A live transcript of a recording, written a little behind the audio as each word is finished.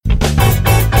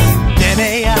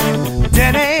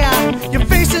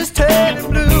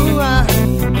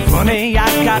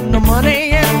got no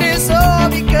money and it's all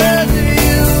because of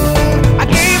you. I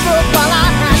gave up while I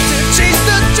had to chase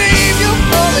the dream you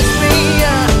promised me.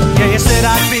 Yeah, you said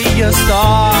I'd be a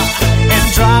star and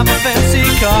drive a fancy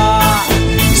car.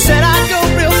 You said I'd go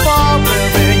real far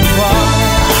wherever you are.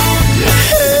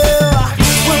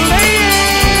 Well,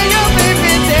 lady, your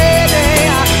baby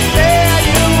daddy, there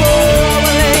you are. Well,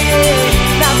 lady,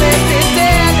 now baby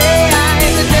daddy, I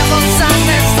ain't the devil's son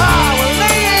that's far. Well,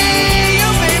 lady,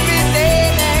 your baby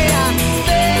daddy,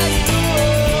 there you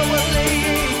are. Well,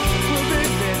 lady,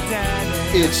 baby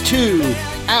daddy. It's two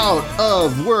out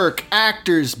of work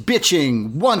actors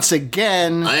bitching once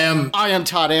again. I am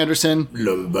Todd Anderson.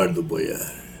 Lombardo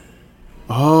Boya.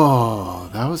 Oh,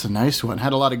 that was a nice one.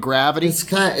 Had a lot of gravity. It was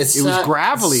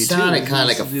gravelly too. Sounded kind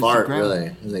of like a fart,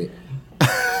 gravelly. really. It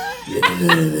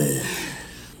was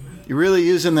like, You're really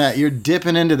using that. You're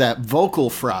dipping into that vocal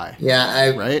fry.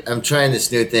 yeah, Right? I'm trying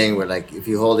this new thing where, like, if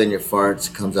you hold in your farts,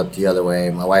 it comes up the other way.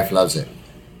 My wife loves it.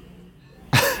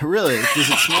 Really? Does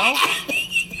it smell?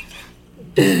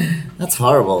 That's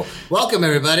horrible. Welcome,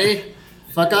 everybody.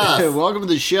 Fuck off. Welcome to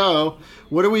the show.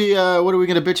 What are we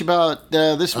gonna bitch about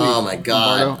this week? Oh my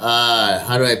god. Lombardo?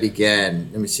 How do I begin?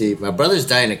 Let me see. My brother's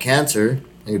dying of cancer.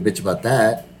 I can bitch about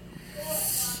that.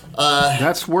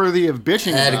 That's worthy of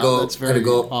bitching. I had to about. go. That's I very had to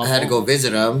go awful.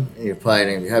 visit him. And you probably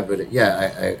didn't have, but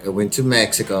yeah, I went to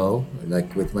Mexico,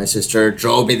 like with my sister.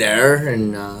 Drove me there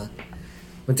and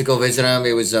went to go visit him.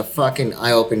 It was a fucking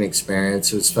eye-opening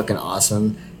experience. It was fucking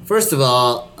awesome. First of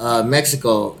all,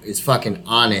 Mexico is fucking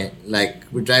on it. Like,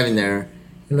 we're driving there,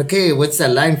 and like, hey, what's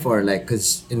that line for? Like,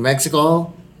 cause in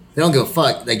Mexico, they don't give a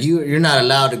fuck. Like, you're not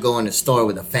allowed to go in a store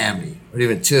with a family or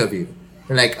even two of you.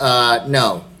 They're like,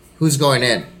 no, who's going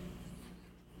in?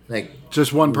 Like,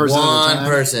 Just one person at a one time?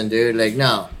 person, dude. Like,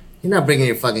 no, you're not bringing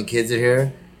your fucking kids in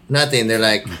here. Nothing. They're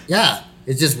like, yeah,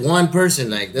 it's just one person.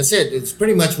 Like, that's it. It's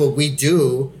pretty much what we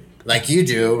do, like you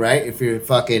do, right? If you're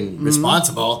fucking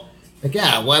responsible. Like,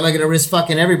 yeah, why am I gonna risk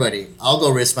fucking everybody? I'll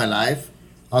go risk my life.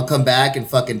 I'll come back and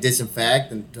fucking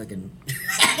disinfect and fucking,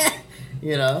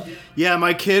 you know. Yeah,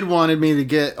 my kid wanted me to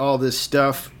get all this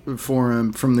stuff for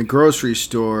him from the grocery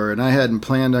store, and I hadn't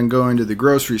planned on going to the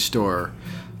grocery store.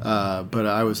 But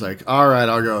I was like, all right,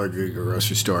 I'll go to the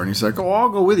grocery store. And he's like, oh, I'll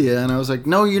go with you. And I was like,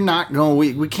 no, you're not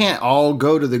going. We can't all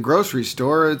go to the grocery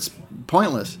store. It's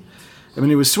pointless. I mean,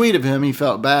 it was sweet of him. He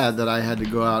felt bad that I had to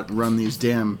go out and run these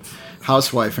damn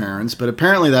housewife errands. But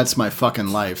apparently that's my fucking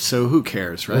life. So who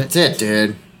cares, right? That's it,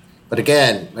 dude. But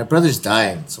again, my brother's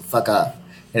dying, so fuck off.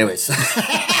 Anyways.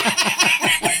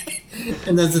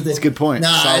 And that's the thing. That's a good point. No,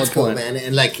 Solid it's cool, point. man.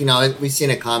 And like, you know, we've seen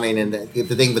it coming, and the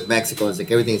thing with Mexico is like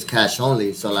everything's cash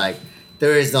only. So like,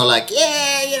 there is no like,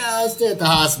 yeah, you know, stay at the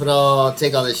hospital,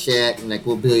 take all this shit, and like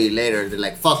we'll bill you later. They're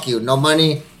like, fuck you, no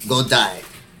money, go die.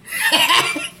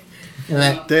 And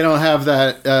like, They don't have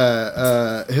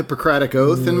that Hippocratic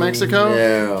oath in Mexico?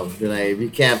 no, they're like, if you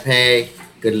can't pay,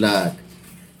 good luck.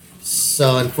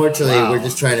 So unfortunately, Wow. we're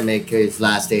just trying to make his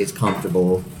last days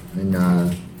comfortable, and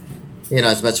you know,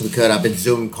 as much as we could. I've been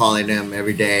Zoom calling him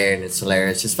every day, and it's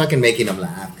hilarious. Just fucking making him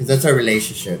laugh, because that's our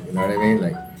relationship. You know what I mean?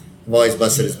 Like, I've always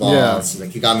busted his balls. Yeah.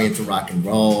 Like, he got me into rock and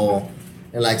roll,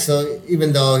 and like, so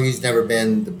even though he's never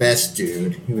been the best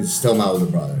dude, he was still my older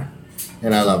brother,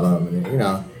 and I love him. And you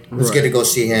know, it was good to go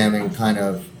see him, and kind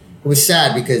of. It was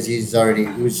sad because he was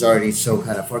already so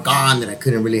kind of far gone that I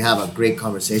couldn't really have a great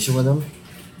conversation with him.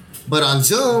 But on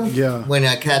Zoom, Yeah. when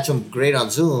I catch him great on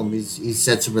Zoom, he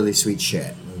said some really sweet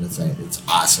shit. And it's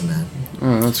awesome, man.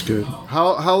 Oh, that's good.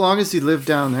 How long has he lived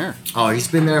down there? Oh, he's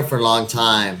been there for a long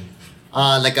time.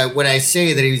 When I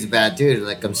say that he was a bad dude,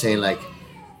 like I'm saying, like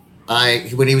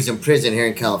when he was in prison here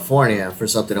in California for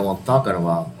something I won't talk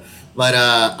about. But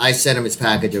I sent him his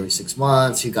package every 6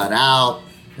 months. He got out.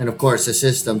 And of course, the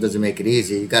system doesn't make it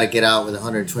easy. You got to get out with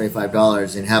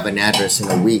 $125 and have an address in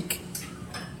a week.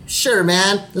 Sure,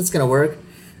 man, that's gonna work.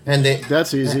 And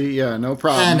That's easy. Yeah, no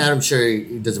problem. and I'm sure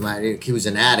it doesn't matter. He was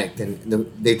an addict, and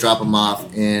they drop him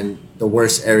off in the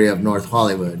worst area of North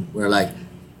Hollywood, where like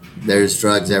there's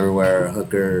drugs everywhere,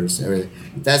 hookers, everything.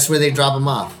 That's where they drop him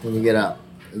off when you get out.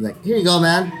 Like, here you go,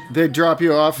 man. They drop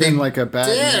you off in like a bag.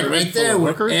 Yeah, right there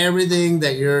with everything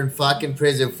that you're in fucking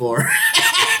prison for.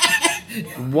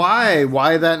 Why?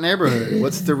 Why that neighborhood?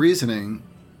 What's the reasoning?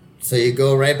 So you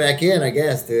go right back in, I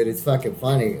guess, dude. It's fucking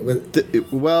funny.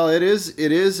 Well, it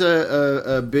is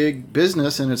a big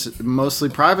business, and it's mostly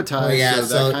privatized. Oh, yeah,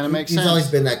 so that kind of makes he's sense. always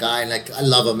been that guy. Like, I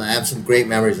love him. I have some great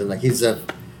memories of him. Like, he's the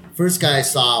first guy I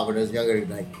saw when I was younger,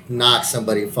 like, knock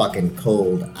somebody fucking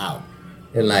cold out.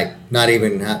 And, like, not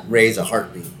even raise a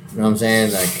heartbeat. You know what I'm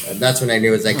saying? Like, that's when I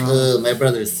knew it's like, oh, my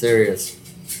brother's serious.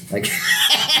 Like,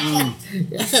 yeah.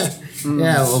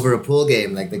 Yeah, over a pool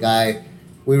game. Like the guy,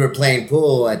 we were playing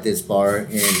pool at this bar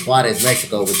in Juarez,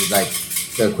 Mexico, which is like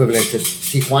the equivalent to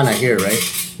Tijuana here,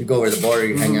 right? You go over the border,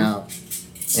 you hang out.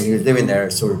 And he was living there,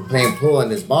 so we're playing pool in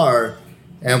this bar,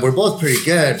 and we're both pretty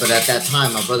good, but at that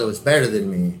time, my brother was better than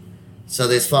me. So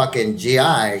this fucking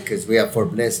GI, because we have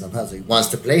Fort Bliss in the house, he wants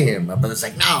to play him. My brother's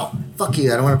like, no, fuck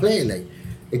you, I don't want to play. Like,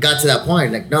 it got to that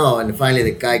point, like, no, and finally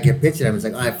the guy kept pitching him. He's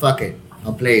like, all right, fuck it,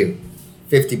 I'll play you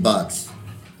 $50.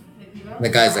 And the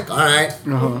guy's like, all right.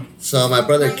 So my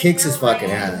brother kicks his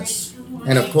fucking ass.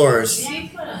 And of course,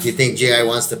 you think GI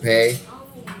wants to pay?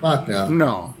 Fuck no.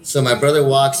 No. So my brother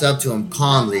walks up to him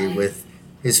calmly with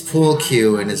his pool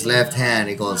cue in his left hand.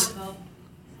 He goes,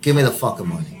 give me the fucking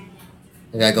money.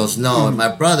 The guy goes, no. And my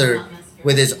brother,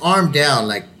 with his arm down,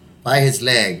 like by his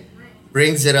leg,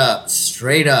 brings it up,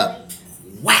 straight up,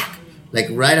 whack, like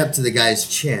right up to the guy's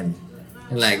chin.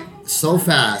 And like so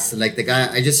fast, and like the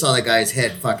guy, I just saw the guy's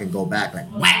head fucking go back, like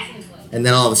whack. And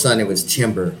then all of a sudden it was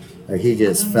timber. Like he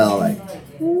just fell like,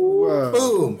 Whoa.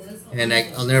 boom. And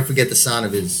I'll never forget the sound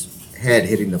of his head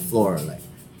hitting the floor, like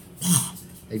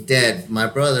dead. My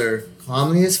brother,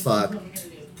 calmly as fuck,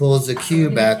 pulls the cue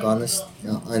back on the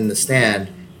stand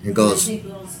and goes,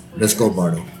 "Let's go,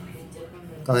 Bardo."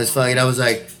 Calmly as fuck, and I was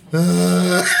like,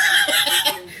 and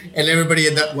everybody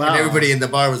in the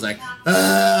bar was like,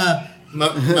 My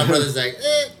brother's like,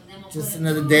 just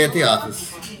another day at the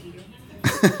office.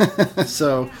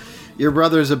 So, your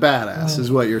brother's a badass, is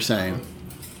what you're saying.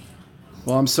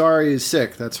 Well, I'm sorry he's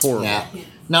sick. That's horrible. Yeah,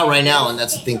 not right now, and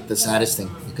that's the saddest thing,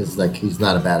 because like he's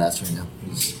not a badass right now.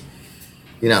 He's,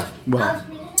 Well,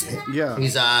 yeah.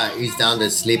 he's down to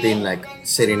sleeping, like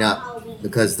sitting up,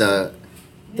 because the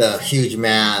huge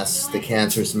mass, the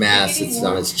cancerous mass that's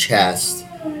on his chest,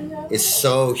 is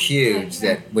so huge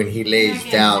that when he lays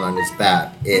down on his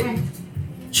back, it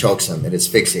chokes him, it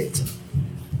asphyxiates him.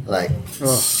 Like,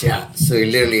 yeah. So he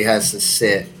literally has to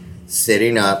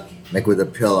sitting up, like with a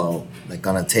pillow, like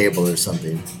on a table or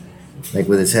something, like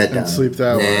with his head down. And sleep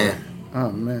that way. Oh,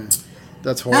 man.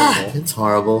 That's horrible. It's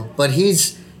horrible. But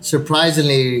he's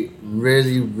surprisingly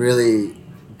really, really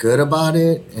good about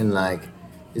it. And like,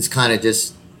 it's kind of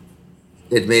just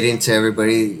admitting to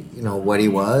everybody, what he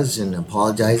was and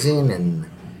apologizing and,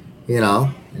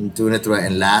 and doing it right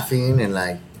and laughing and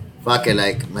like, fuck it.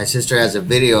 Like, my sister has a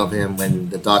video of him when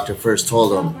the doctor first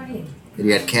told him that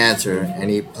he had cancer, and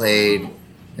he played,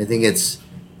 I think it's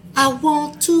I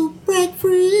Want to Break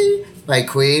Free by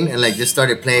Queen, and like just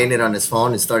started playing it on his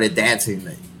phone and started dancing.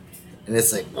 Like, and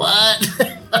it's like, what?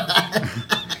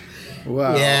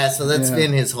 Wow. Yeah, so that's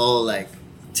been his whole like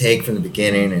take from the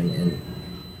beginning, and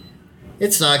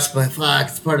it sucks, but fuck,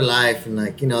 it's part of life. And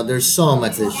like, there's so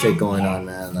much of this shit going on,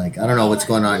 man. Like, I don't know what's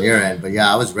going on your end, but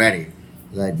yeah, I was ready.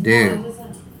 Like, dude.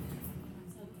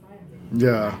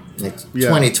 Yeah. Like,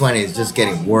 2020 is just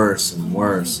getting worse and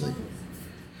worse. Like,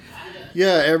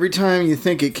 yeah, every time you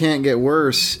think it can't get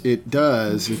worse, it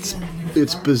does.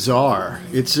 It's bizarre.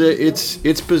 It's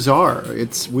bizarre.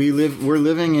 We're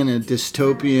living in a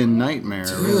dystopian nightmare.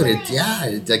 dude, Really.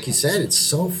 like you said, it's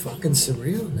so fucking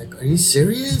surreal. Like, are you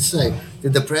serious? Like,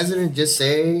 did the president just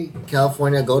say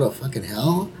California go to fucking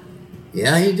hell?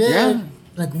 Yeah, he did. Yeah.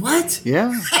 Like, what?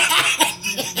 Yeah.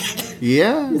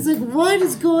 Yeah. It's like, what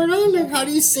is going on? Like, how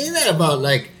do you say that about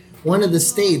like one of the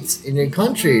states in your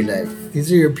country? Like,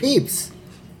 these are your peeps.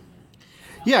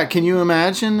 Yeah, can you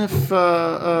imagine if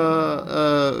Barack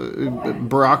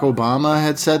Obama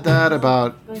had said that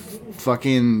about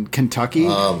fucking Kentucky?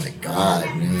 Oh my God,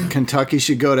 man. Kentucky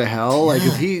should go to hell. Like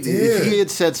if he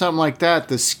had said something like that,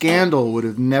 the scandal would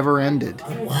have never ended.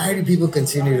 Why do people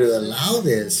continue to allow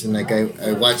this? And like,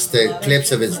 I watched the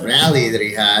clips of his rally that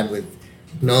he had with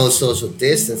no social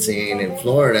distancing in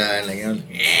Florida, and like,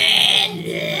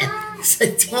 it's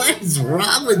like, what is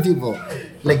wrong with people?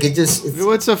 Like,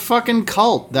 It's a fucking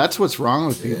cult. That's what's wrong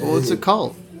with people. It's a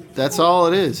cult. That's all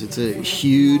it is. It's a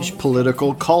huge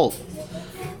political cult.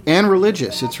 And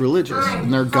religious. It's religious.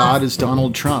 And their god is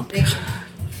Donald Trump.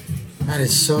 that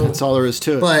is so. That's all there is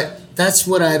to it. But that's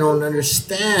what I don't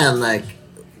understand. Like,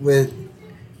 with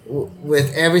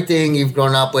everything you've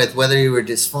grown up with, whether you were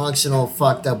dysfunctional,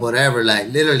 fucked up, whatever, like,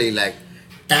 literally, like,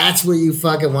 that's what you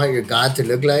fucking want your God to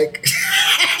look like?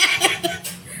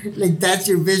 Like, that's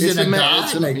your vision of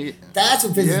God? Like, that's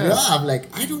what pisses me off. Like,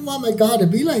 I don't want my God to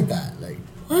be like that. Like,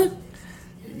 what?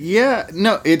 Yeah,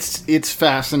 no, it's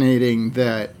fascinating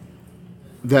that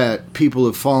people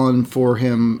have fallen for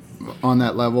him on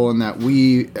that level, and that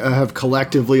we have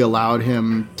collectively allowed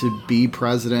him to be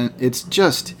president.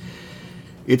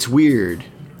 It's weird.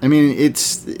 I mean,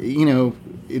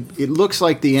 it looks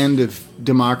like the end of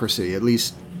democracy, at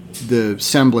least the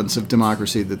semblance of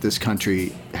democracy that this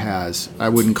country has. I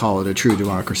wouldn't call it a true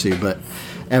democracy, but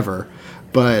ever.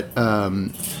 But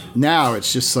now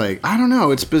it's just like, I don't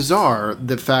know, it's bizarre,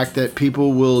 the fact that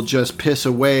people will just piss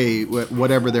away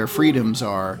whatever their freedoms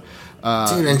are.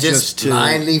 Dude, and just to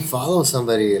blindly follow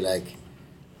somebody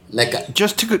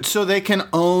so they can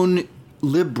own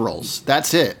liberals.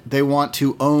 That's it. They want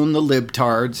to own the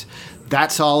libtards.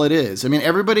 That's all it is. I mean,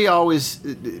 everybody always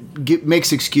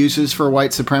makes excuses for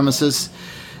white supremacists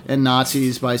and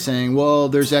Nazis by saying, well,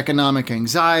 there's economic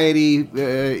anxiety,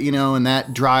 and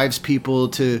that drives people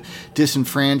to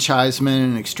disenfranchisement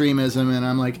and extremism. And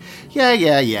I'm like,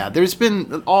 yeah. There's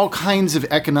been all kinds of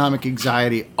economic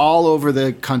anxiety all over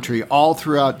the country, all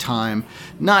throughout time.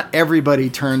 Not everybody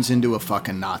turns into a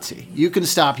fucking Nazi. You can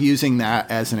stop using that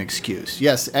as an excuse.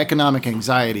 Yes, economic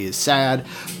anxiety is sad.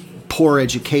 Poor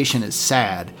education is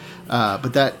sad.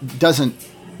 But that doesn't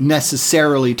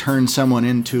necessarily turn someone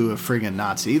into a friggin'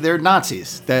 Nazi. They're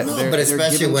Nazis. But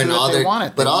especially when all they're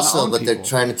but they're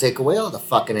trying to take away all the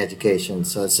fucking education.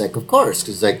 So it's like, of course,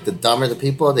 because like the dumber the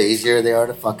people, the easier they are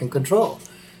to fucking control.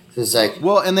 So it's like,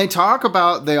 well, and they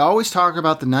always talk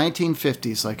about the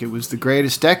 1950s like it was the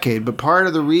greatest decade. But part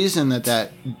of the reason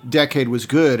that decade was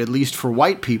good, at least for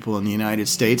white people in the United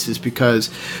States, is because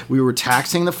we were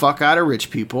taxing the fuck out of rich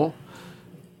people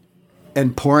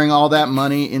and pouring all that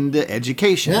money into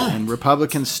education. Yeah. And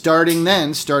Republicans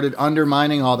started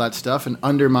undermining all that stuff and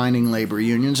undermining labor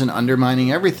unions and undermining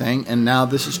everything. And now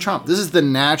this is Trump. This is the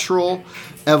natural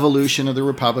evolution of the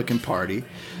Republican Party,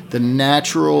 the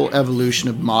natural evolution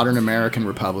of modern American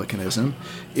republicanism.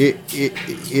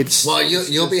 It's well,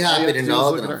 you'll be happy to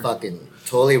know that I'm fucking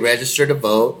totally registered to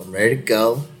vote. I'm ready to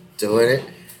go, doing it.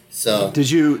 So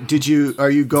are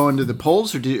you going to the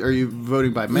polls or are you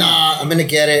voting by mail? Nah, I'm gonna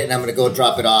get it and I'm gonna go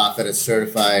drop it off at a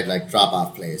certified drop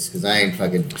off place because I ain't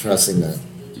fucking trusting the.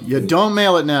 Yeah, don't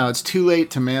mail it now. It's too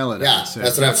late to mail it. Yeah,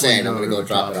 that's what I'm saying. I'm gonna go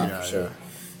drop it off for sure.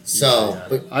 So,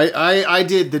 but I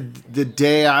did the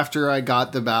day after I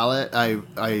got the ballot.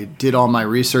 I did all my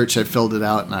research. I filled it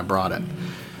out and I brought it.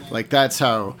 Like that's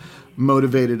how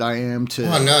motivated I am to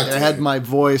add my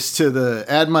voice to the.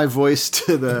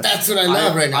 That's what I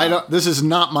love right now. This is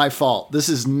not my fault. This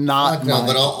is not. No,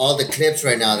 but all the clips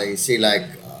right now that you see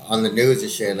on the news and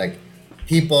shit,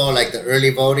 people the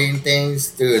early voting things,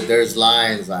 dude. There's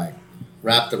lines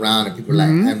wrapped around and people are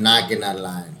I'm not getting out of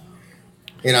line.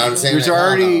 You know what I'm saying? There's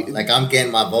already I'm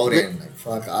getting my vote in.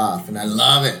 Fuck off, and I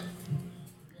love it.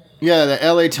 Yeah,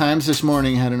 the LA Times this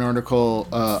morning had an article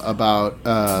about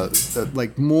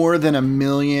more than 1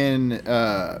 million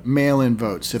mail-in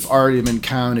votes have already been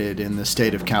counted in the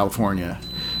state of California,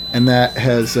 and that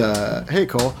has hey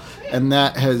Cole, and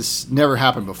that has never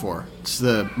happened before. It's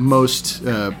the most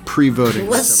pre-voting.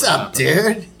 What's up,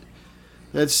 dude?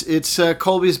 It's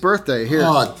Colby's birthday here.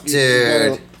 Oh,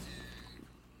 dude.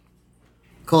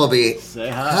 Colby, say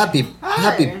hi.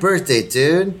 Happy birthday,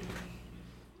 dude.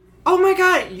 Oh my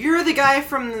god, you're the guy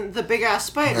from The Big Ass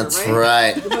Spider, That's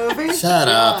right. The movie? Shut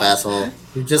up, asshole.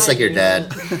 You're just like your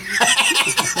dad.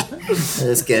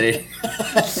 Just kidding.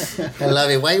 I love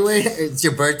you. Why you wearing? It's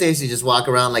your birthday, so you just walk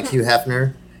around like Hugh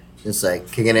Hefner, just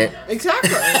kicking it.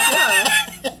 Exactly,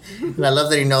 yeah. And I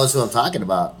love that he knows who I'm talking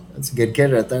about. That's a good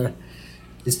kid right there.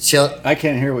 Just chill. I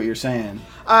can't hear what you're saying.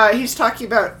 He's talking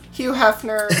about Hugh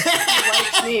Hefner. He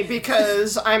likes me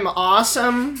because I'm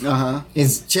awesome. Uh-huh.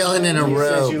 He's chilling in a He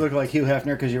says row. you look like Hugh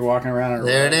Hefner because you're walking around in a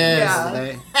There robe. it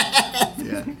is.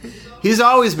 Yeah. Yeah. He's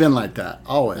always been like that.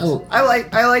 Always. Oh, I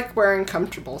like wearing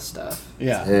comfortable stuff.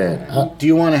 Yeah. yeah. Do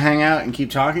you want to hang out and keep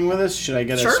talking with us? Should I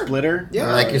get Sure. a splitter? Yeah.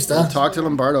 I like your stuff. Talk to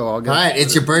Lombardo. I'll get All right,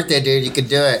 it's your birthday, dude. You can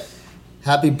do it.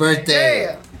 Happy birthday.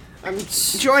 Hey, I'm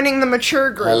joining the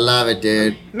mature group. I love it,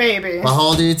 dude. Maybe. How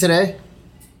old are you today?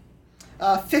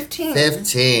 15.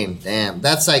 15. Damn.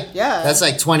 That's Yeah.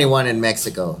 That's 21 in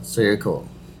Mexico. So you're cool.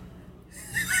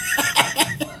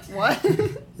 What?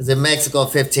 Because in Mexico,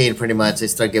 15 pretty much, they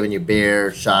start giving you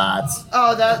beer, shots.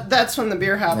 Oh, that's when the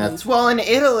beer happens. Well, in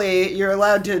Italy, you're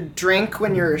allowed to drink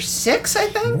when you're 6, I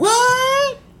think.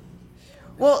 What?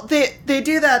 Well, they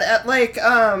do that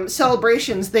at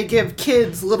celebrations. They give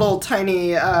kids little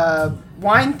tiny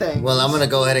wine things. Well, I'm going to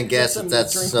go ahead and guess Get that them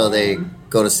that's to drink so they wine.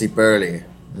 go to sleep early.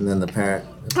 And then the parents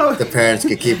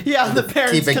can keep the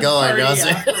parents keep it can going. You know what party I'm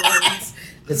saying? afterwards.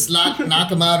 Just knock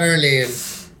them out early and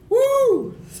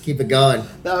woo! Just keep it going.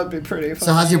 That would be pretty fun.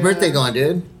 So how's your birthday going,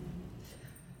 dude?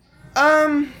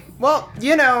 Well,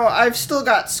 I've still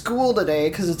got school today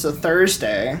because it's a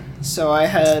Thursday, so I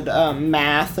had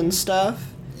math and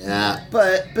stuff. Yeah.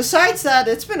 But besides that,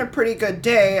 it's been a pretty good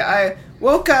day. I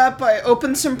woke up, I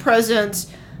opened some presents,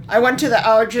 I went to the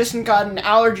allergist and got an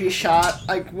allergy shot.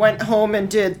 I went home and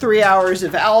did 3 hours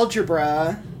of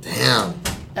algebra, Damn.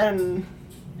 and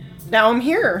now I'm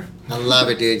here. I love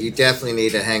it, dude. You definitely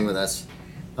need to hang with us.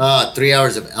 3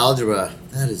 hours of algebra.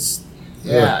 That is.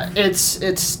 Yeah,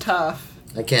 it's tough.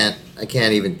 I can't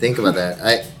even think about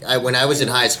that. I when I was in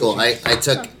high school,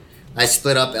 I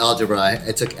split up algebra.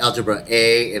 I took algebra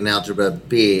A and algebra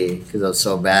B because I was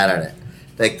so bad at it.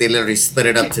 Like they literally split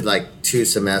it up to like 2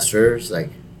 semesters. Like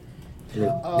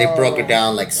they broke it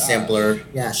down like simpler.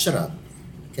 Yeah, shut up.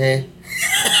 Okay.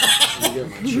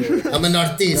 I'm an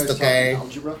artist. Okay.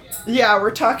 Yeah,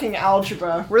 we're talking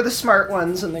algebra. We're the smart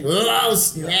ones in the group. Oh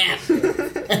snap!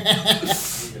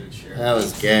 That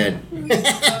was good.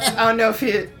 I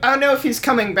don't know if he's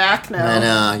coming back now. I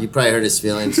know. You probably hurt his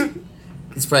feelings.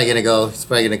 He's probably gonna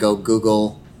go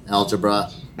Google algebra.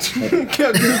 Go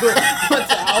Google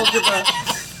what's algebra.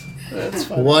 That's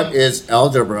funny. What is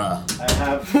algebra? I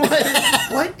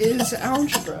have. What is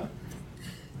algebra?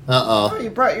 Uh Oh, you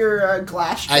brought your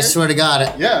glass chair? I swear to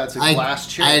God. Yeah, it's a glass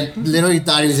chair. I literally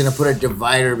thought he was gonna put a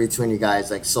divider between you guys,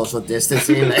 like social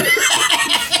distancing.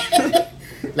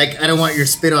 Like I don't want your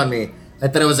spit on me. I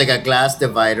thought it was like a glass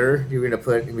divider you were gonna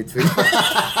put in between.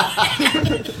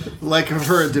 Like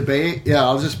for a debate, yeah,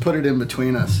 I'll just put it in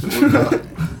between us.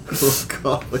 We'll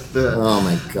go with the. Oh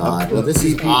my God! Well, this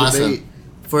is PP awesome. debate.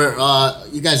 For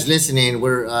you guys listening,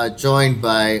 we're joined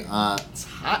by It's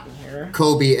hot in here.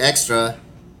 Kobe Extra.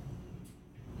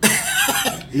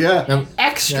 Yeah,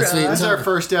 Extra. That's what you That's told our me.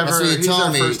 first ever. That's what you He's told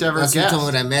our me. first ever That's what you guest. told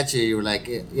me when I met you. You were like,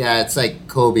 yeah, it's like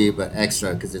Kobe but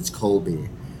extra because it's Colby.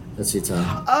 That's what you told me.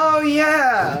 Oh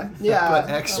yeah, yeah. but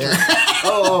extra.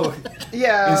 Oh,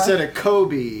 Yeah. instead of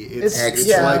Kobe, it's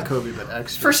Extra. like Kobe, but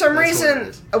extra. For some That's what it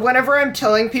reason, is. whenever I'm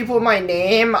telling people my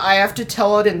name, I have to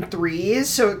tell it in threes.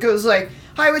 So it goes like,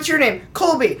 "Hi, what's your name?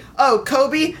 Colby. Oh,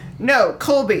 Kobe. No,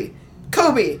 Colby.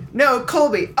 Kobe. No,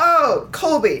 Colby. Oh,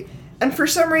 Colby." And for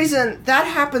some reason, that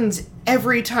happens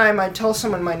every time I tell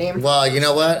someone my name. Well, you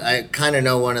know what? I kind of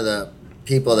know one of the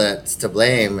people that's to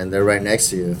blame, and they're right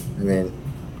next to you. I mean,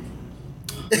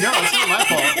 No, it's not my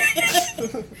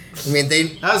fault. they.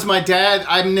 That was my dad.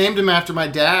 I named him after my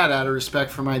dad out of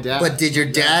respect for my dad. But did your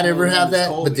dad ever His have name is that?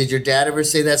 Colby. But did your dad ever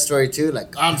say that story too?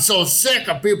 Like, I'm so sick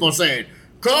of people saying,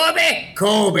 Kobe,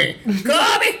 Kobe,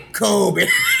 Kobe, Kobe.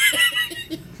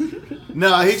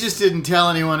 No, he just didn't tell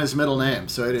anyone his middle name,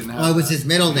 so he didn't have. Oh, it was that. his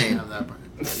middle He didn't name. have that part.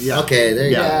 Yeah. Okay, there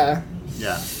you go. Yeah.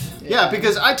 Yeah. Yeah,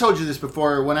 because I told you this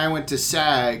before when I went to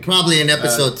SAG. Probably in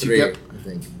episode to 3, get- I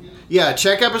think. Yeah,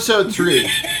 check episode 3.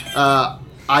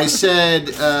 I said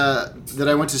that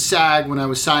I went to SAG when I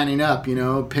was signing up,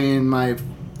 paying my,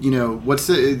 what's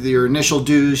your initial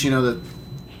dues, the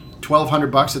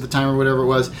 $1,200 at the time or whatever it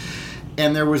was.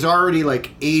 And there was already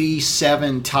like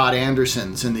 87 Todd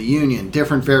Andersons in the union,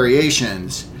 different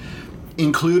variations,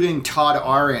 including Todd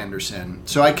R. Anderson.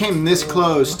 So I came this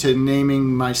close to naming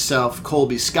myself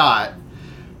Colby Scott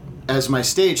as my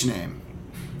stage name.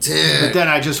 Dude. But then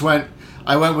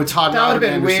I went with Todd That would have Robert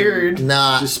been Anderson. weird.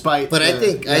 Nah, Despite but I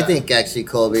the- think actually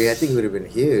Colby, I think it would have been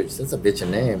huge. That's a bitchin'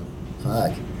 name.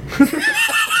 Fuck.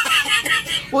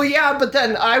 Well, yeah, but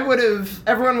then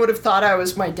everyone would have thought I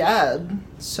was my dad.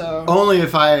 So. Only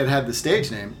if I had had the stage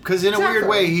name. Because in a weird Exactly.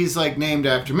 way, he's like named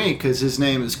after me because his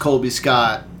name is Colby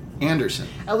Scott Anderson.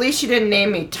 At least you didn't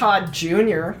name me Todd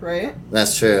Jr., right?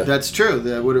 That's true. That's true.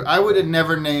 I would have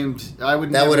never named. I would.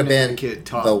 That never would have name been a kid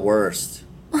Todd. the worst.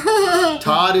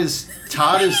 Todd is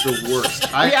the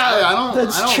worst. I don't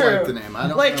true. like the name. I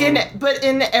don't like know. but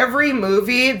in every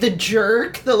movie, the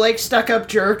jerk, the stuck-up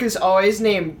jerk, is always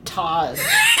named Todd.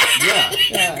 Yeah.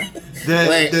 Yeah.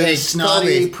 The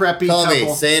snotty preppy Colby,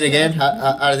 couple. say it again.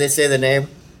 How do they say the name?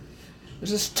 It's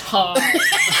just Todd.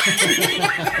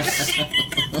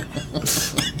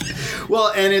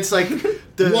 Well, and it's like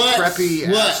the preppy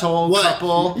asshole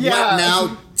couple. Yeah. What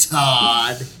now,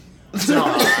 Todd?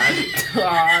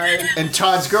 Todd. And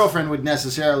Todd's girlfriend would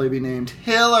necessarily be named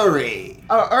Hillary.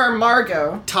 Or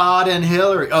Margot. Todd and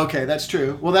Hillary. Okay, that's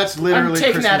true. Well, that's literally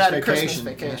taking Christmas that out of vacation. Christmas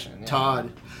Vacation, yeah.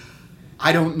 Todd.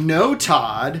 I don't know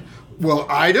Todd. Well,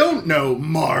 I don't know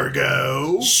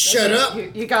Margot. Shut up,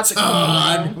 You got the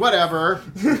Todd. Whatever.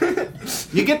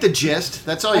 You get the gist.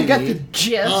 That's all you I got the need.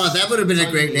 gist. Oh, that would have been a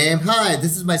great name. Hi,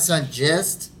 this is my son,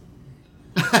 Gist.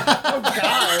 Oh,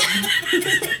 God.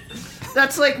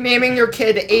 That's like naming your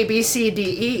kid A, B, C, D,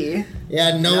 E.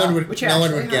 Yeah, no one would. Which No one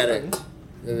actually would get happened. it.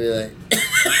 They'd be like,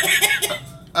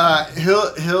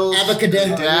 Hill's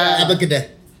Abacadabra. dad. Abacadabra.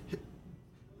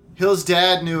 Hill's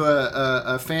dad knew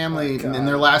a family, Oh, God. and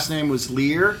their last name was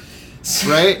Lear,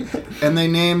 right? And they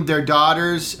named their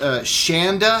daughters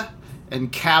Shanda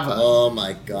and Cava. Oh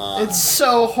my god. It's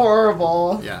so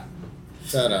horrible. Yeah.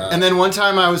 Shut up. And then one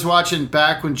time I was watching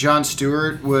back when Jon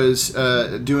Stewart was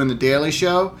doing the Daily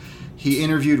Show, he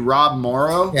interviewed Rob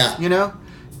Morrow. Yeah. You know,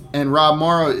 and Rob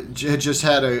Morrow had just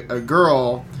had a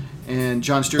girl, and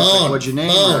Jon Stewart's Bone. like, "What'd you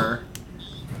name Bone. her?"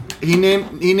 He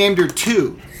named her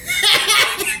 2.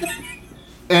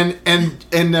 And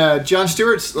Jon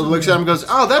Stewart looks at him and goes,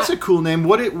 "Oh, that's a cool name.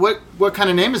 What kind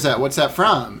of name is that? What's that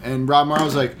from?" And Rob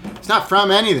Morrow's like, "It's not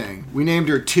from anything. We named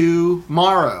her 2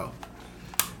 Morrow."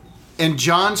 And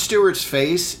Jon Stewart's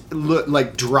face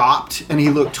dropped, and he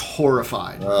looked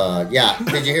horrified. Yeah.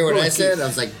 Did you hear what I said? I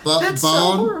was like, That's so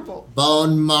bone, horrible.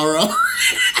 bone marrow.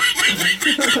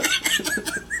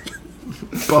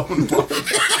 Bone marrow.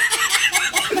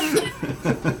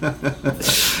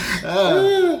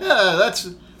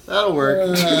 That'll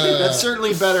work. That's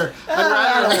certainly better.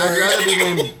 I'd rather be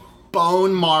named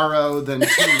Bone Marrow than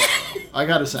Tomorrow. I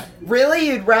gotta say, Really?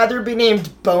 You'd rather be named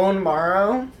Bone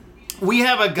Marrow? we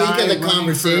have a guy. Think of the running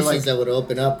conversations for, like, that would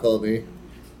open up, Colby.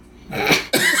 we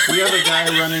have a guy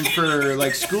running for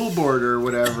like school board or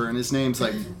whatever, and his name's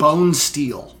like Bone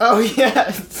Steel. Oh, yeah,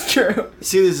 it's true.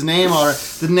 See his name already.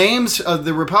 The names of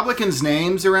the Republicans'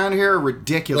 names around here are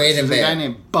ridiculous. Wait a There's a guy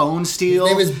minute. named Bone Steel.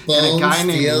 His name is and a Bone guy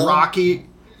Steel? named Rocky.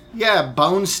 Yeah,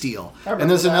 Bone Steel. remember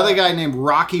And there's that. another guy named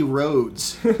Rocky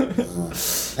Rhodes.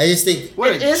 I just think.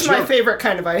 What It a is my joke. favorite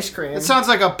kind of ice cream. It sounds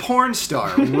like a porn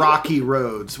star, Rocky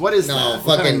Rhodes. What is No, that?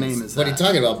 What fucking. kind of name is What that? are you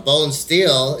talking about? Bone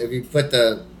steel. If you put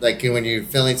when you're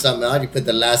filling something out, you put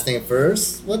the last name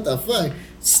first. What the fuck?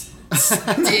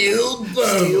 Steel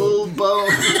bone. Steel Bone.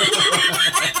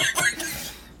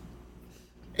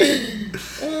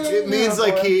 It means Oh,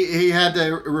 like boy. he had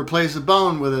to replace a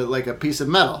bone with a piece of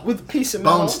metal. With a piece of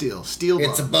Bone metal. steel. Steel bone.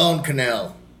 It's a bone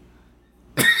canal.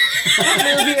 What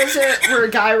movie is it where a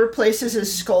guy replaces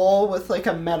his skull with like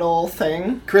a metal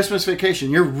thing? Christmas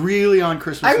Vacation. You're really on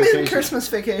Christmas I'm Vacation. in Christmas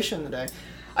Vacation today.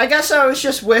 I guess I was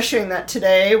just wishing that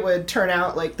today would turn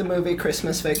out like the movie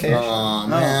Christmas Vacation. Oh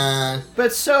man.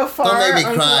 But so far, Don't make me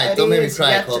Uncle cry. Eddie Don't make me is cry,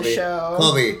 yet Colby. to show.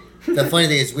 Colby, the funny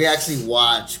thing is, we actually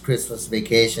watched Christmas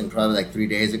Vacation probably like 3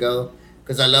 days ago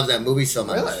because I love that movie so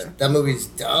much. Really? That movie's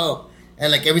dope.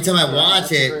 And like every time I watch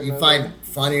that's a it, great you movie. find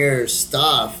funnier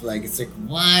stuff. Like it's like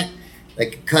what?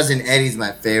 Like Cousin Eddie's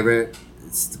my favorite.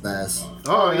 It's the best.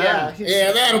 Oh, Yeah. yeah.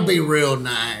 Yeah, that'll be real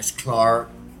nice, Clark.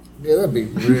 Yeah, that'll be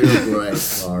real great,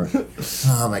 Clark.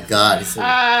 Oh my God. It's like,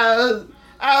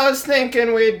 I was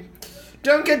thinking we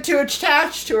don't get too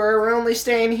attached to her. We're only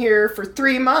staying here for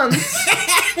 3 months.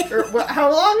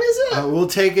 How long is it? We'll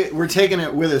take it. We're taking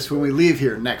it with us when we leave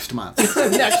here next month.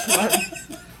 Next month.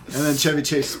 And then Chevy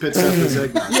Chase spits up his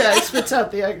eggnog. Yeah, he spits out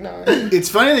the eggnog. It's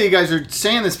funny that you guys are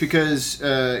saying this because,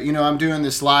 I'm doing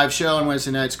this live show on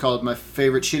Wednesday nights called My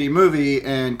Favorite Shitty Movie,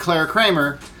 and Claire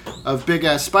Kramer of Big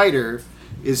Ass Spider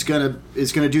is gonna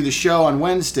do the show on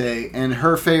Wednesday, and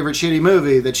her favorite shitty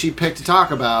movie that she picked to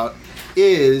talk about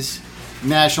is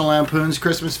National Lampoon's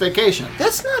Christmas Vacation.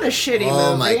 That's not a shitty movie.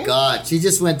 oh my God. She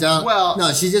just went down. Well-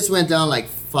 no, she just went down like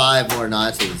 5 more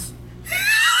notches.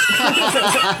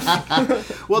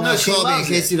 Well, no, she Colby, loves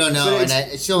in case it, you don't know, but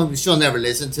and it's- she'll never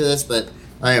listen to this, but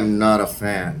I am not a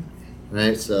fan.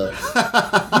 Right, so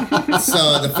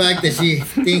the fact that she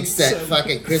thinks that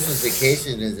fucking Christmas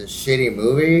Vacation is a shitty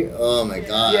movie, oh my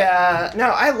God. Yeah, no,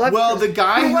 I love. Well, the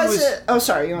guy who was- it? Oh,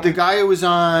 sorry. You the wanna, guy who was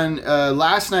on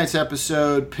last night's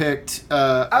episode picked.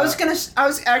 I was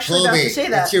actually about Colby, to say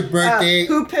that. it's your birthday.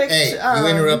 Who picked? Hey, you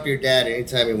interrupt your dad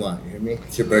anytime you want. You hear me?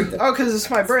 It's your birthday. Oh, because it's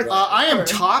my birthday. I am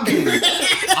talking.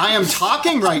 I am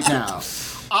talking right now.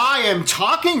 I am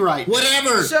talking right now.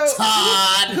 Whatever, So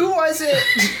Todd. who was it?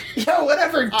 Yeah,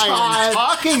 whatever. I am Todd.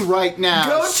 talking right now,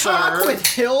 Go sir. talk with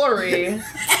Hillary.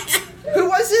 Who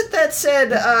was it that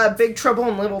said Big Trouble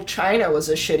in Little China was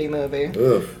a shitty movie?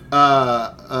 Oof.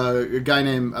 A guy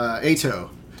named Ato.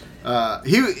 But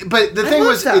the I thing love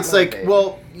was, that it's like, movie.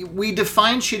 well, we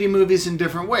define shitty movies in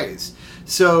different ways.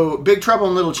 So, Big Trouble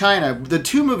in Little China, the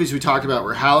 2 movies we talked about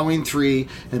were Halloween 3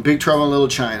 and Big Trouble in Little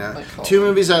China. Like 2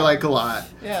 movies I like a lot.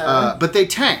 Yeah. But they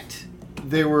tanked.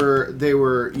 They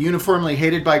were uniformly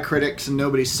hated by critics and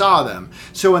nobody saw them.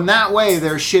 So in that way,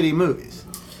 they're shitty movies.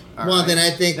 All Well, right. then I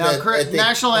think Now, that I think,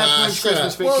 National Lampoon's shut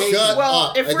Christmas up. Vacation. Shut Well,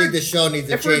 up. if I we're- think the show needs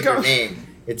to if we're change their go- name.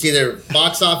 It's either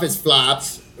box office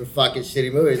flops or fucking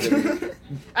shitty movies.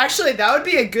 Actually, that would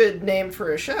be a good name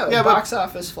for a show. Yeah, but- Box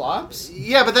office flops.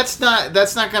 Yeah, but that's not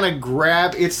gonna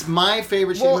grab. It's my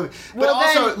favorite shitty movie. But well,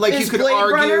 also, then, like, you is could Blade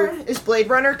argue. Runner, is Blade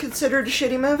Runner considered a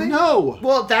shitty movie? No.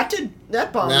 Well, that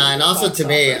bombed. Nah, and also box to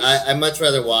me, office. I much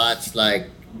rather watch like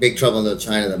Big Trouble in Little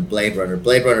China than Blade Runner.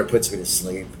 Blade Runner puts me to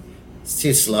sleep. It's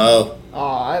too slow. Oh,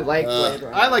 I like Blade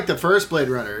Runner. I like the first Blade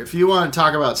Runner. If you want to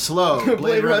talk about slow, Blade,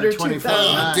 Blade Runner Runner 2049.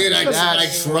 Oh, dude, I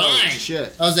That's slow tried.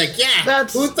 shit. I was like, yeah.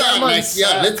 That's- who that thought, one like,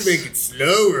 yeah, let's sucks. make it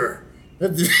slower.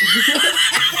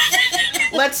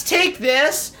 Let's take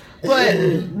this, but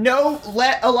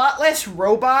a lot less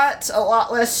robots, a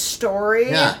lot less story,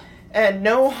 Yeah. and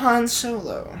no Han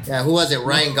Solo. Yeah, who was it?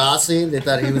 Ryan Gosling? They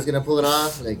thought he was gonna pull it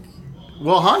off. Like,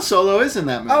 Well, Han Solo is in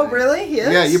that movie. Oh, really? He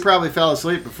is? Yeah, you probably fell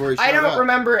asleep before he showed I don't up.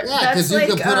 remember it. yeah, That's because you like,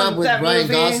 can put up with that Ryan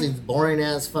movie. Gosling's boring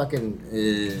ass fucking.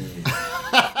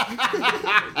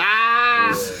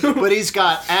 But he's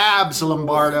got abs,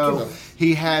 Lombardo.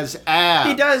 He has abs.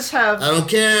 He does have. I don't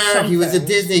care. He was a Something.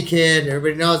 Disney kid.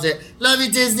 Everybody knows it. Love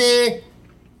you, Disney.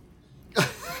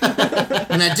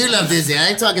 And I do love Disney. I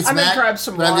ain't talking I'm gonna smack. grab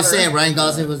some but I'm just water. saying, Ryan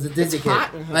Gosling was a Disney kid.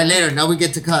 hot in here. Right later, now we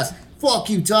get to cuss. Fuck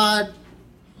you, Todd.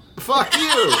 Fuck you.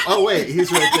 Oh, wait,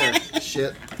 he's right there.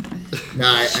 Shit.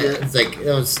 Nah, it's like, it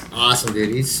was awesome,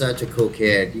 dude. He's such a cool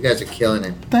kid. You guys are killing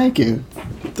it. Thank you.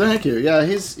 Thank you. Yeah,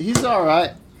 he's all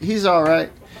right. He's all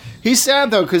right. He's sad,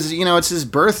 though, because, it's his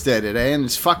birthday today, and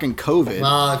it's fucking COVID.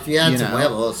 Well, if you had You some know.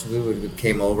 huevos, we would have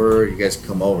came over. You guys could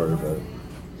come over, but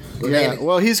Yeah,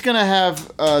 well, he's gonna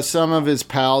have some of his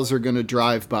pals are gonna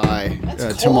drive by That's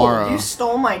cold. tomorrow. You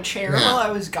stole my chair Yeah. while I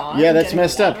was gone. Yeah, that's getting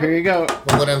messed up. water. Here you go.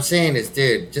 But what I'm saying is,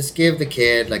 dude, just give the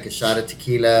kid like a shot of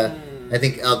tequila. I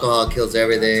think alcohol kills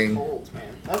everything. Cold, man.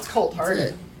 That's cold That's hearted.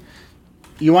 it.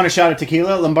 You want a shot of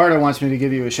tequila? Lombardo wants me to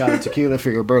give you a shot of tequila for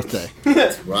your birthday.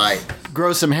 Right.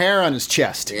 Grow some hair on his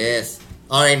chest. Yes.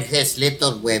 Or in his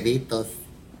little huevitos.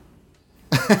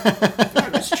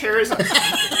 This chair is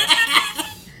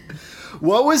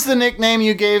What was the nickname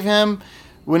you gave him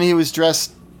when he was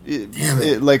dressed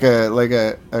like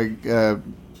a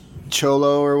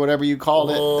cholo or whatever you called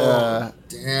it? Oh,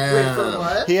 damn. for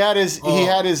what? He had his. You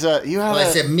had Oh, I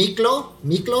a. said Miklo?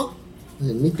 Miklo? Is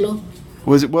it Miklo?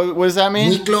 Was it? What does that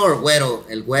mean? Miklo or Güero?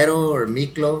 El Güero or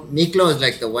Miklo? Miklo is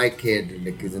like the white kid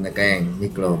that is in the gang.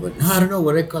 Miklo. But no, I don't know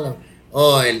what they call him.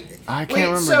 Oh, I can't Wait,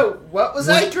 remember. so what was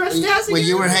I dressed as again? when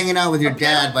you were hanging out with your Okay.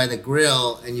 dad by the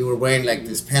grill and you were wearing like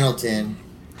this Pendleton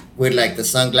with like the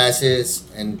sunglasses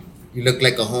and you look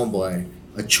like a homeboy,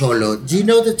 a cholo. Do you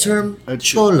know the term A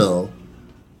cholo?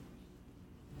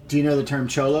 Do you know the term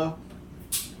cholo?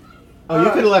 Oh, you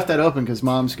could have left that open because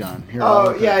mom's gone. Here, I'll Oh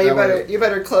look yeah, at it. you That way-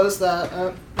 better close that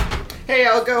up. Hey,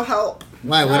 I'll go help.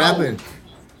 Why? What No. happened?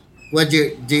 What do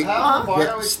you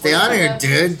Lombardo stay on here,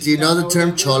 dude? Do you know the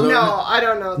term cholo? No, I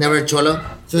don't know. Never a cholo.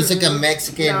 So it's like a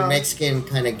Mexican No.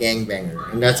 kind of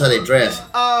gangbanger, and that's how they dress.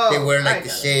 Oh, They wear I like the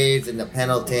got it. shades and the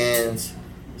Pendletons.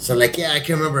 So like, yeah, I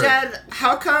can remember. Dad,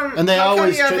 how come? And they how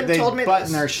always come you haven't they told me button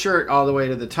this? their shirt all the way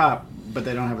to the top, but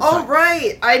they don't have a Oh tie.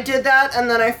 right, I did that, and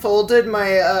then I folded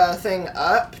my thing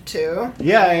up too.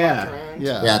 Yeah.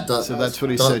 Yeah, So that's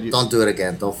what he don't, said. Don't do it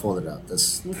again. Don't fold it up.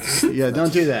 That's Yeah,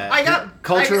 don't do that. I got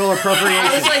cultural I was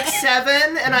appropriation. like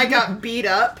 7, and I got beat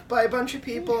up by a bunch of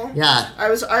people. yeah. I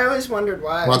always wondered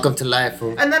why. Welcome to life,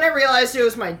 fool. And then I realized it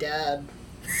was my dad.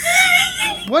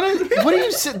 What are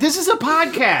you? This is a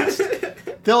podcast.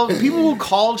 People will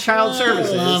call child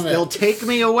services. love it. They'll take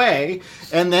me away,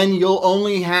 and then you'll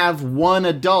only have one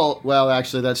adult. Well,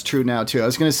 actually, that's true now too. I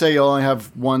was going to say you'll only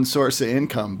have one source of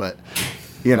income, but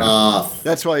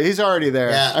that's why he's already there.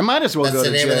 Yeah. I might as well That's go the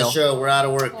to name jail. of the show. We're out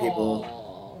of work, people.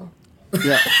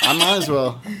 Yeah, I might as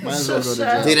well. Might as So well go to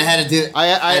sad. jail. Dude, I had to do.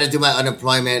 I- I had to do my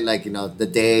unemployment, like the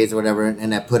days or whatever,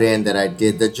 and I put in that I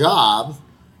did the job,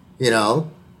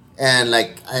 and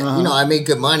like I made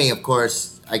good money. Of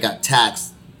course, I got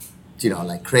taxed,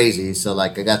 like crazy. So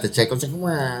like I got the check. I was like,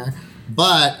 wah.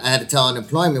 But I had to tell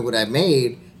unemployment what I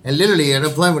made, and literally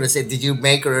unemployment would say, "Did you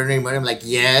make or earn any money?" I'm like,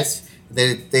 "Yes."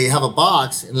 They have a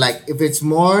box, and like if it's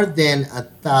more than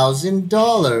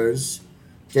 $1,000,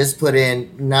 just put in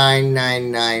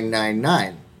 99999.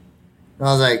 And I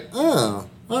was like, oh,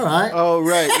 all right. Oh,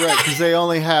 right, because they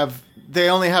only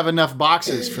have enough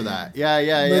boxes for that. Yeah.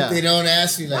 But they don't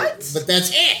ask you like. What? But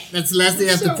that's it. That's the last thing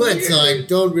I have So to put. So weird.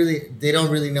 they don't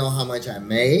really know how much I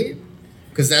made,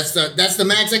 because that's the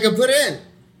max I could put in.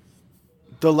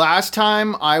 The last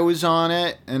time I was on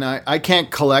it, and I can't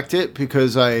collect it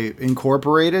because I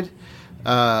incorporated,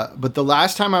 but the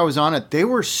last time I was on it, they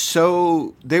were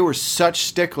such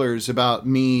sticklers about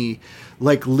me,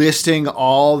 like listing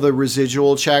all the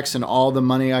residual checks and all the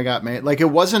money I got made. Like it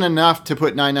wasn't enough to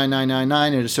put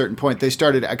 99999 at a certain point. They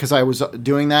started, because I was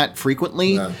doing that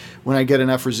frequently when I get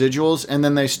enough residuals, and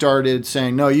then they started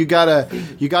saying, no, you gotta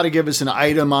give us an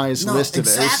itemized list of it.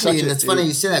 It was Exactly, such and it's funny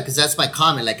you say that, because that's my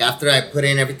comment. Like after I put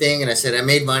in everything and I said I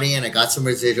made money and I got some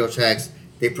residual checks,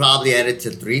 they probably added to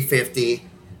 $350,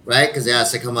 right? Because they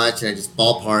asked like how much, and I just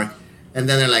ballpark. And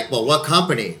then they're like, well, what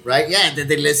company, right? Yeah, then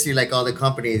they list you like all the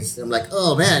companies. I'm like,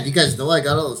 oh man, you guys know I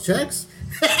got all those checks?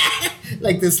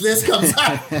 Like this list comes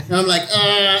up, and I'm like,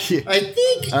 I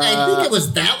think it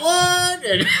was that one,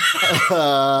 and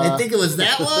I think it was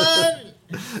that one.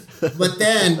 But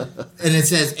then, and it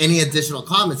says any additional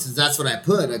comments, and that's what I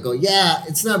put. I go, yeah,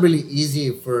 it's not really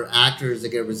easy for actors to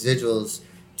get residuals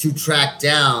to track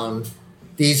down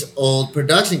these old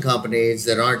production companies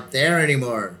that aren't there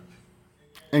anymore.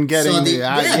 And getting So the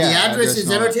address is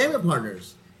and all that. Entertainment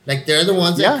Partners. Like they're the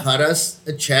ones that Yeah. cut us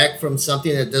a check from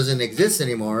something that doesn't exist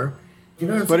anymore. You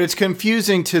know what I'm But it's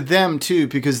confusing to them too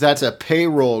because that's a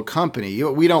payroll company.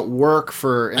 We don't work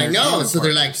for. I know. So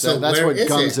they're like, Partners. so that's where what is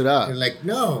gums it up. They're like,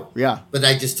 no. Yeah. But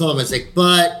I just told them, I was like,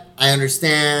 but I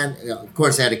understand. You know, of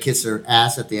course, I had to kiss her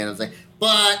ass at the end. I was like,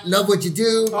 but love what you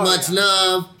do. Much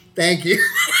love. Thank you.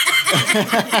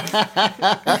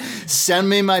 Send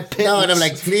me my pics. No, and I'm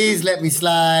like, please let me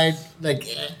slide. Like,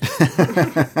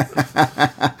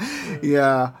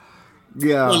 yeah.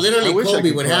 well, I literally, wish I Colby,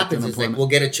 could what collect happens is like unemployment. we'll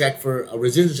get a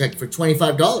residual check for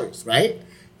 $25, right?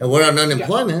 And we're on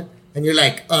unemployment, and you're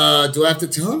like, do I have to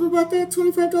tell him about that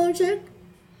 $25 check?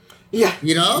 Yeah.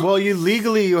 You know? Well, you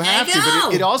have to, know.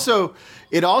 but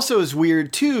it also is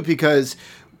weird too because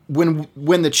when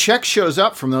the check shows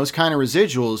up from those kind of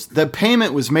residuals, the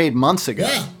payment was made months ago.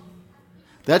 Yeah.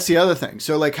 That's the other thing.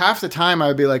 So like half the time I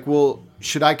would be like, well,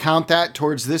 should I count that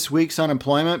towards this week's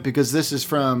unemployment because this is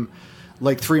from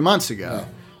like 3 months ago?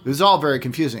 It was all very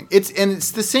confusing.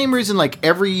 It's the same reason like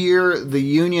every year the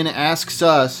union asks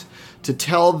us to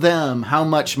tell them how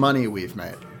much money we've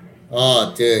made.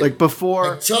 Oh, dude. Like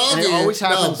before, I told and you. it always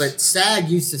happens. No, but SAG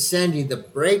used to send you the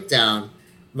breakdown,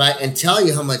 right, and tell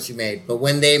you how much you made. But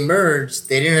when they merged,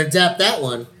 they didn't adapt that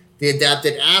one. They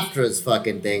adapted Aftra's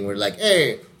fucking thing. We're like,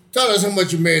 hey, tell us how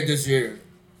much you made this year.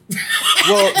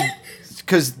 Well,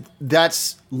 because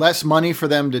that's less money for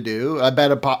them to do. I bet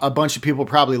a bunch of people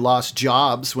probably lost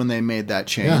jobs when they made that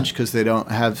change because they don't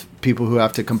have people who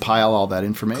have to compile all that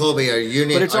information. Colby, our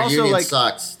union, But it's our also union like-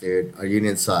 sucks, dude. Our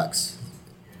union sucks.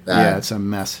 Yeah, it's a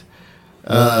mess.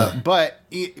 But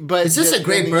Is this a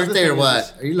great the other birthday or thing what?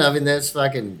 is Are you loving this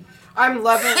fucking... I'm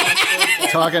loving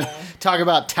it. talk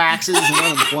about taxes and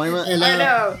unemployment. I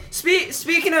know.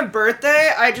 Speaking of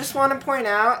birthday, I just want to point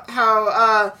out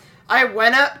how I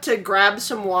went up to grab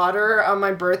some water on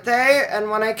my birthday, and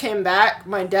when I came back,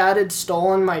 my dad had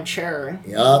stolen my chair.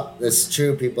 Yup, that's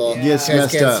true, people. Yes, You guys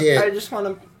messed can't up. see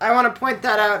it. I want to point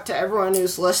that out to everyone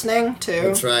who's listening too.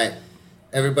 That's right.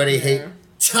 Everybody hate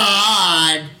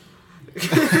Todd.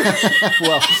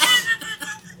 Well,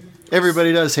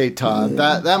 everybody does hate Todd.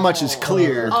 That much is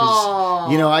clear.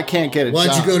 'Cause, I can't get a Why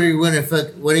don't job. you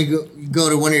go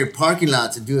to one of your parking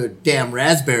lots and do a damn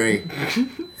raspberry?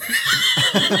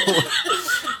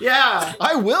 Yeah,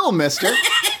 I will, mister.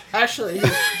 actually,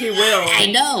 he will. I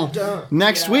know. Don't.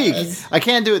 Next week. I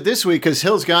can't do it this week because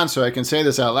Hill's gone, so I can say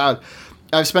this out loud.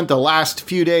 I've spent the last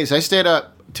few days. I stayed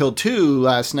up till 2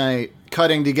 last night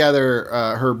cutting together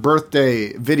her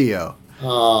birthday video.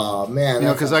 Oh man.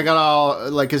 Because I got all,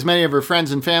 like, as many of her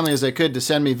friends and family as I could to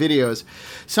send me videos.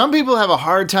 Some people have a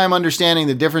hard time understanding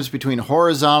the difference between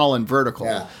horizontal and vertical.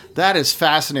 Yeah. That is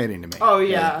fascinating to me. Oh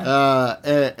yeah.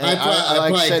 I like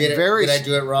probably said, did it. very. Did I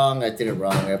do it wrong? I did it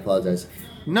wrong. I apologize.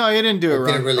 No, you didn't do it I did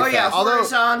wrong. it really Oh yeah, fast. Although-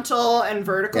 horizontal and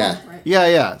vertical. Yeah. Right.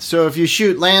 Yeah. So if you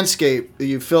shoot landscape,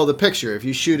 you fill the picture. If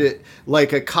you shoot it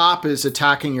like a cop is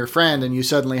attacking your friend, and you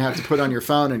suddenly have to put on your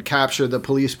phone and capture the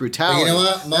police But brutality. you know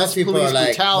what? That's Most people police are like,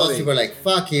 brutality.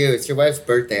 fuck you. It's your wife's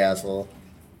birthday, asshole.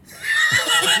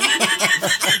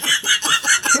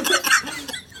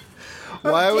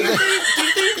 Why would they?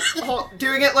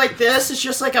 Doing it like this is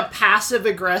just like a passive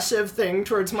aggressive thing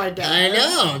towards my dad. I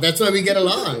know. That's why we get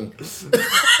along.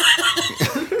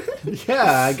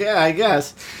 Yeah, I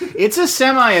guess. It's a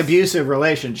semi-abusive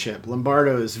relationship.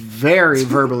 Lombardo is very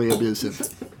verbally abusive.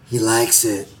 He likes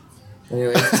it.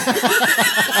 Anyway.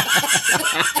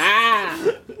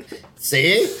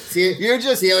 See? You're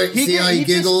just- see how he he just-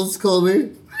 giggles,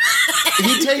 Colby?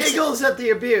 He takes Giggles at the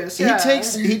abuse. he Yeah.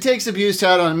 takes abuse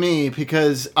out on me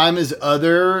because I'm his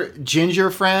other ginger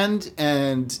friend,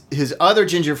 and his other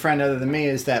ginger friend other than me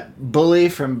is that bully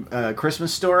from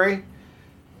Christmas Story,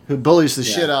 who bullies the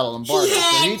shit out of Lombardo. So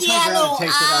he turns around and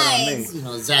takes it out on me. You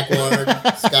know, Zach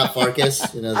Ward, Scott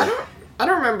Farkas. You know, I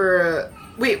don't remember.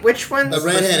 Wait, which one's the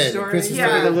redheaded, Story? Christmas Yeah.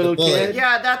 Story, The little bully. kid?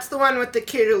 Yeah, that's the one with the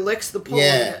kid who licks the pole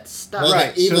Yeah. and gets stuck. Well,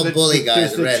 Right. the evil so bully guy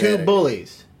There's is the two redheaded.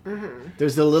 bullies.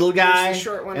 There's the little guy, the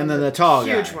short one and and then the the tall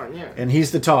guy. huge one, yeah. And he's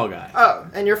the tall guy. Oh,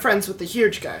 and you're friends with the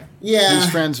huge guy. Yeah, He's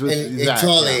friends with and Zach,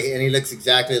 totally, yeah. and he looks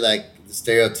exactly like the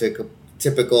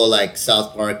typical like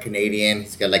South Park Canadian.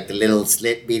 He's got like the little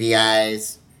slit beady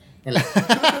eyes. And like,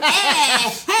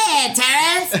 hey,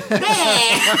 Terrence!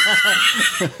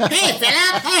 Hey,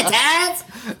 Philip! Hey, Terrence!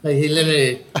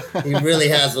 Like he really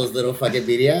has those little fucking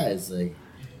beady eyes. Like,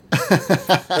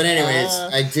 but anyways,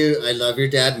 I love your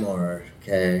dad more.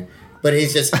 Okay, but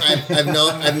he's just I've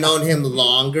known him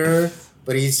longer,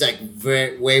 but he's like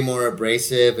way more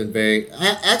abrasive and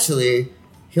actually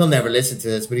he'll never listen to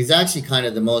this, but he's actually kind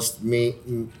of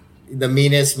the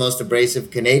meanest, most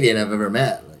abrasive Canadian I've ever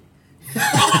met.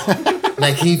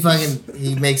 Like he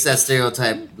makes that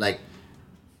stereotype like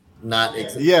not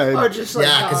Yeah. Oh, just like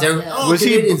yeah, because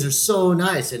Canadians are so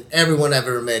nice, and everyone I've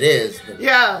ever met is. But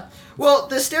Yeah. Well,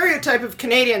 the stereotype of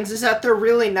Canadians is that they're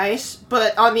really nice,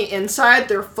 but on the inside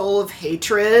they're full of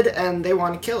hatred and they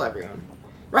want to kill everyone.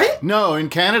 Right? No, in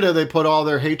Canada they put all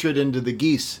their hatred into the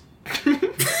geese.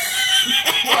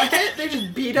 What? They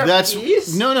just beat up That's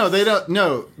geese? no, they don't.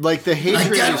 No, like the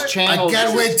hatred is I channeled.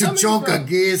 can't wait to choke a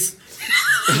geese.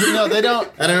 No, they don't.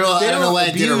 I don't know why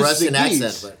I did a abuse Russian the accent,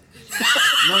 geese. but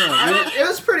No. It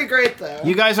was pretty great, though.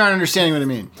 You guys aren't understanding what I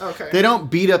mean. Okay. They don't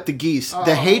beat up the geese. Oh.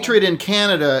 The hatred in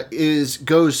Canada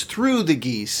goes through the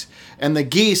geese, and the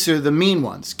geese are the mean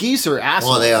ones. Geese are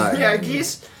assholes. oh, they are. Yeah,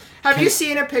 geese. Have you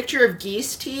seen a picture of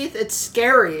geese teeth? It's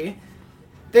scary.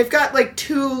 They've got like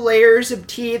 2 layers of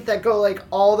teeth that go like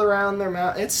all around their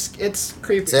mouth. It's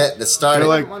creepy. That's it. Let's start They're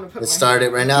it. like- Let's start it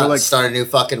right now. They're like- Let's start a new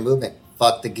fucking movement.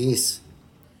 Fuck the geese.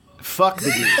 Fuck the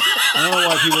geese. I don't know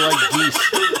why people like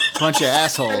geese. Bunch of An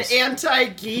assholes.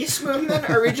 anti-geese movement?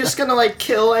 Are we just gonna like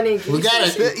kill any geese? We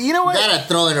gotta, You know what? We gotta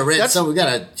throw in a writ. That's- So we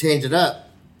gotta change it up.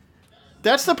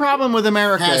 That's the problem with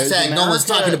America. is Hashtag. No one's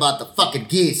America- talking about the fucking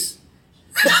geese.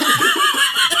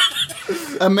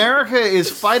 America is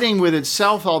fighting with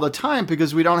itself all the time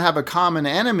because we don't have a common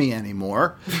enemy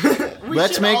anymore.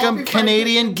 Let's should make all them be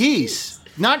Canadian fighting. geese.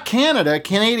 Not Canada.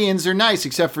 Canadians are nice,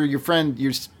 except for your friend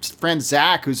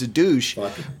Zach, who's a douche.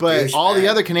 Fucking But douchebag. all the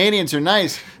other Canadians are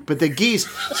nice. But the geese.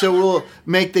 So we'll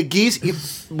make the geese.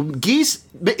 Geese.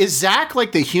 Is Zach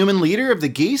like the human leader of the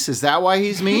geese? Is that why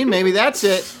he's mean? Maybe that's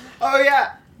it. Oh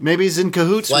yeah. Maybe he's in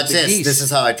cahoots Watch with the this. geese. This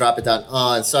is how I drop it down.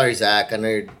 Oh, and sorry, Zach. I know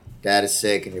your dad is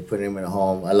sick and you're putting him in a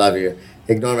home. I love you.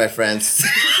 Ignore my friends.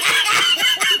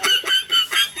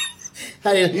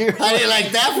 How do you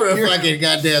like that for a fucking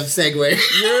goddamn segue?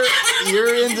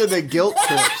 You're into the guilt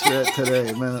trips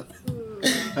today, man.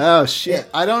 Oh shit!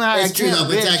 I don't know. I It's true can't though,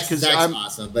 but bitch Zach's 'cause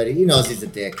awesome, but he knows he's a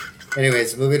dick.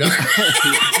 Anyways, moving on.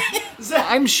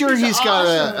 I'm sure he's got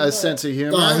awesome. a sense of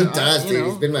humor. Oh, he does, you dude. know.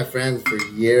 He's been my friend for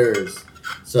years,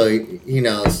 so he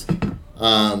knows.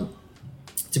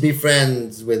 To be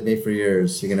friends with me for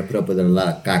years, you're gonna put up with a lot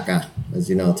of caca, as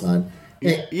you know, Todd.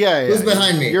 Hey, Yeah. who's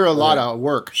behind me? You're a lot of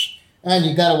work. And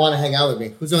you gotta want to hang out with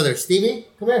me. Who's over there? Stevie?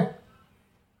 Come here.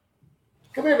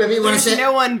 Come here, baby. You wanna There's say?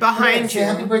 no one Come here, behind say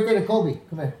happy you. birthday to Colby.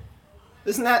 Come here.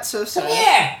 Isn't that so sad?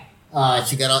 Yeah.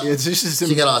 She got all. It's just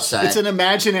She got all shy. It's an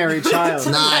imaginary child.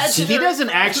 Nah, He doesn't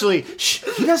actually.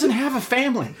 He doesn't have a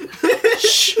family.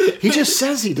 Shh, he just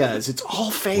says he does. It's all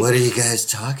fake. What are you guys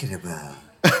talking about?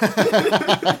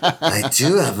 I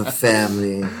do have a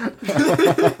family.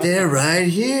 They're right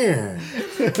here.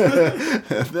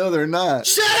 No, they're not.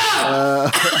 Shut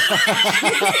up!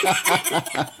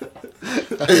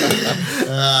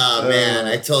 Oh man,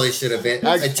 I totally should have been.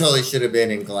 I totally should have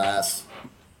been in class.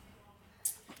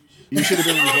 You should have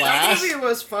been in That class. movie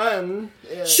was fun.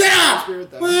 Yeah, Shut up! it's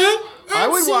weird, though. I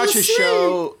would watch a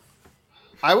show.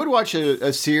 I would watch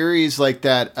a series like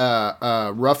that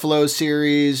Ruffalo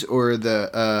series or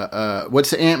the what's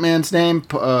the Ant-Man's name?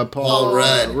 Paul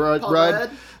Rudd. Paul Rudd?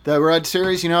 The Rudd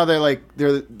series. You know they're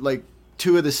like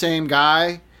two of the same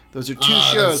guy. Those are two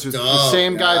Oh, shows. that's The dope,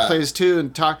 same guy yeah. plays two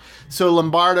and talk. So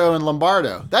Lombardo and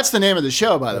Lombardo. That's the name of the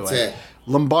show, by the That's way. it.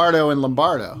 Lombardo and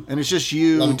Lombardo, and it's just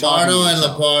you. talking Lombardo to and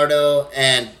yourself. Lombardo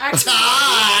and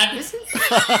Todd.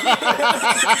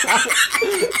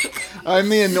 I'm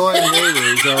the annoying neighbor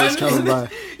who's always coming by.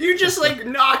 You just like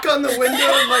knock on the window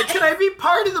and like, can I be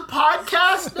part of the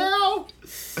podcast now?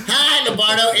 Hi,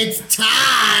 Lombardo. It's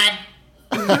Todd.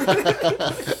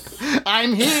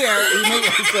 I'm here.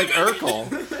 It's like Urkel.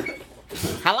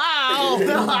 Hello.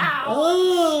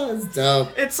 Oh, it's dope.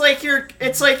 It's like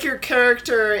your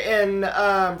character in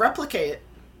Replicate.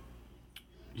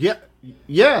 Yeah.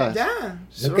 Yeah. Yeah.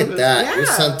 Look at that. Your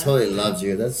Yeah. son totally loves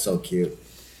you. That's so cute.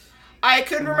 I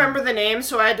couldn't remember the name,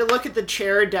 so I had to look at the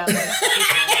chair down there.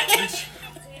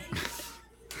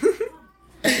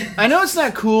 I know it's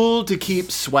not cool to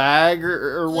keep swag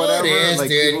or whatever. It is, like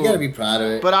dude. people- You gotta be proud of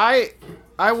it. But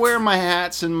I wear my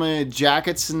hats and my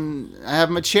jackets and I have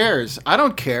my chairs. I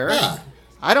don't care. yeah.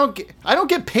 I don't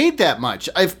get paid that much.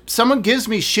 If someone gives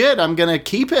me shit, I'm gonna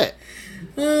keep it.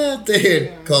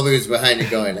 Dude, Colby was behind you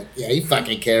going, like, yeah, he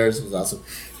fucking cares. It was awesome.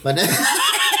 But,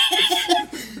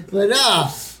 but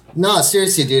no,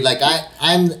 seriously, dude. Like,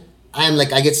 I'm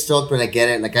like, I get stoked when I get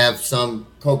it. Like, I have the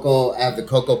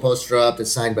Coco poster up.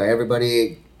 It's signed by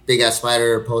everybody. Big ass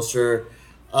spider poster.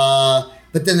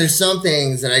 But then there's some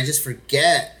things that I just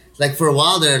forget. Like, for a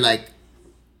while there, like,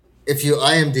 if you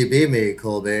IMDb me,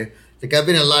 Colby, like, I've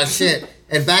been in a lot of shit.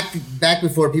 And back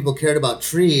before people cared about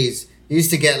trees, you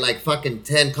used to get, like, fucking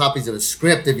 10 copies of a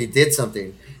script if you did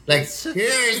something. Like,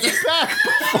 here's the...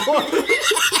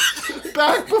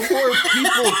 Back before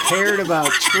people cared about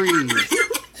trees.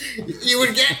 You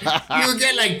would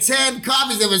get like 10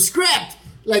 copies of a script.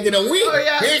 Like, in a week. Oh,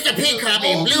 yeah. Here's the pink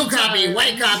copy, blue copy,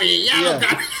 white copy, yellow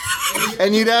copy.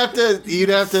 And you'd have to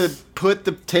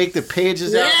take the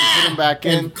pages out and put them back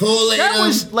in. And collate that them.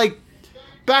 was like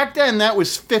back then. That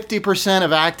was 50%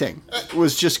 of acting.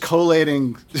 Was just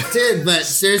collating. Dude, but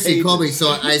seriously, pages. Colby.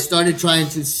 So I started trying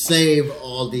to save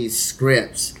all these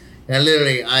scripts, and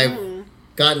literally I've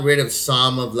gotten rid of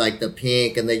some of like the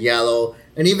pink and the yellow,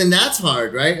 and even that's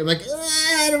hard, right? I'm like,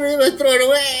 I don't really want to throw it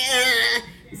away.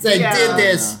 So I did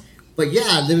this, but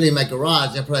yeah, literally in my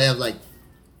garage, I probably have like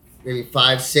maybe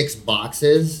 5-6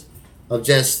 boxes of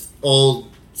just old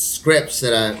scripts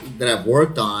that I've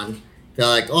worked on. They're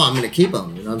like, oh, I'm gonna keep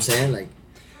them. You know what I'm saying? Like,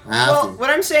 I have to. What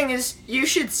I'm saying is, you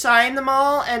should sign them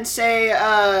all and say,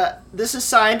 "This is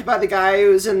signed by the guy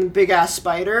who's in the Big Ass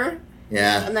Spider,"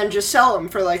 Yeah, and then just sell them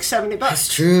for like $70.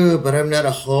 that's true, but I'm not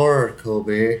a whore,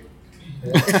 Colby.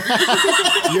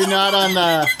 You're not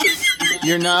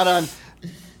on.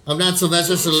 I'm not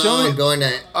Sylvester Stallone going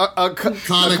to A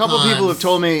couple people have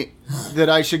told me that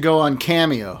I should go on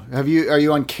Cameo. Are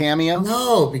you on Cameo?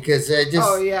 No, because I just.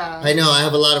 Oh, yeah. I know. I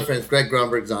have a lot of friends. Greg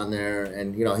Grunberg's on there,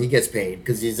 and he gets paid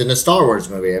because he's in a Star Wars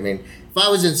movie. I mean, if I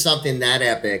was in something that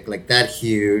epic, like that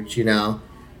huge,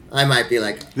 I might be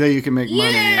like, That you can make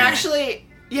money. Actually,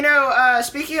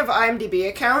 speaking of IMDb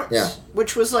accounts, Yeah.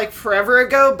 which was like forever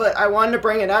ago, but I wanted to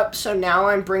bring it up, so now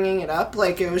I'm bringing it up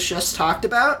like it was just talked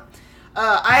about.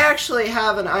 I actually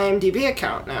have an IMDb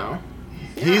account now.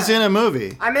 He's in a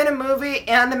movie. I'm in a movie,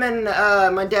 and I'm in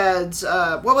my dad's,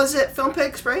 what was it, Film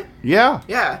Pigs, right? Yeah.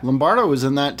 Yeah. Lombardo was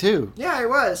in that too. Yeah, I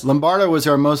was. Lombardo was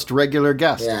our most regular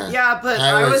guest. yeah. Yeah, but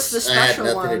I was the special I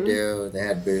had nothing one. to do. They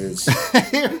had booze.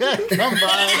 Come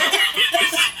by.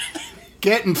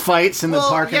 Getting fights in the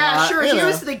parking yeah, lot. sure, you he know.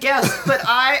 was the guest, but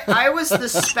I was the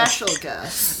special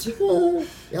guest.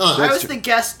 I was the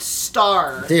guest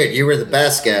star. Dude, you were the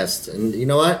best guest. And you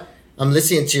know what? I'm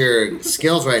listening to your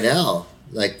skills right now.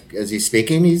 Like, as he's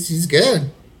speaking, he's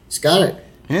good. He's got it.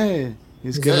 Yeah,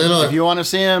 he's a good. little- If you want to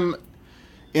see him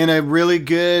in a really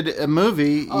good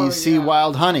movie, you see yeah.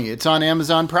 Wild Honey. It's on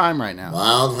Amazon Prime right now.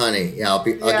 Wild honey. Yeah, I'll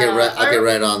get I-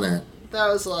 right on that. That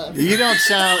was love. You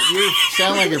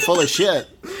sound like you're full of shit.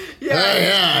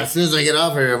 Yeah. As soon as I get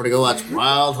off here, I'm gonna go watch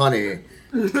Wild Honey.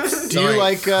 Do you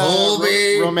like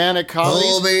romantic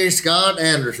comedies? Colby Scott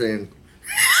Anderson.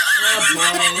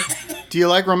 Do you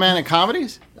like romantic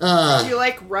comedies? Do you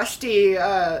like Rusty,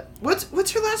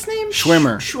 what's her last name?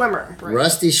 Schwimmer. Schwimmer. Right.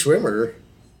 Rusty Schwimmer.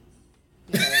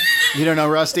 You don't know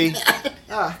Rusty?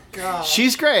 Oh, God.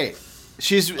 She's great.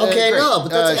 She's Okay, great. no, but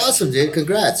that's awesome, dude.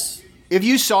 Congrats. If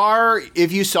you saw her,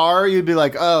 you'd be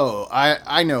like, "Oh,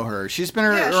 I know her. She's been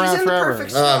Yeah, she's around in the forever."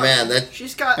 perfect Oh storm. man,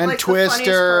 She's got, And like, the funniest part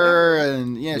Twister,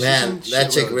 and yeah, she's man, in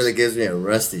that chick shitloads. really gives me a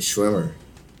Rusty Schwimmer.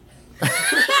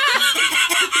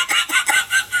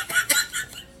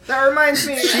 That reminds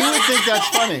me. She would think that's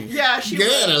funny. Yeah, she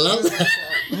Good, I love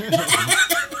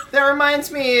that. That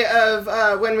reminds me of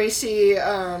when we see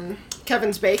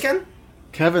Kevin's Bacon.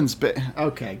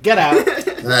 Okay, get out.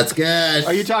 That's good.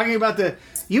 Are you talking about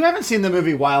You haven't seen the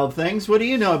movie Wild Things. What do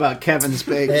you know about Kevin's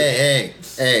Bacon?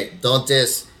 Hey, don't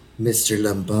diss Mr.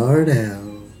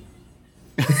 Lombardo.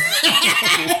 That's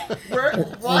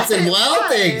in Wild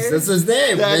Things. That's his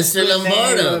name, That's Mr. the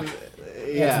Lombardo. name of-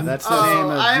 yeah, that's the Oh, name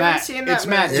of I haven't Matt. seen that It's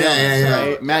Matt movie. Dillon, Yeah.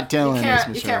 right? Matt Dillon You is can't,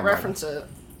 Mr. you can't Lombardo. reference it.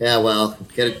 Yeah, well,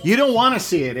 get it. You don't want to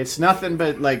see it. It's nothing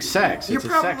but like sex. You're It's a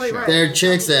sex probably show. right. There are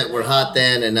chicks that were hot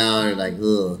then and now are like,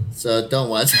 ugh. So don't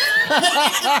watch.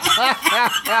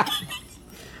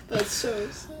 That's so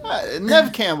sad.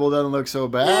 Nev Campbell doesn't look so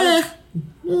bad.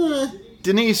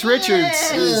 Denise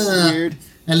Richards is weird.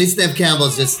 At least Neve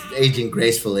Campbell's just aging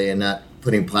gracefully and not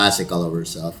putting plastic all over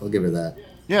herself. I'll give her that.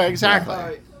 Yeah,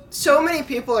 exactly. So many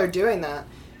people are doing that.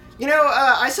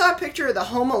 I saw a picture of the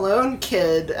Home Alone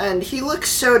kid, and he looks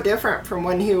so different from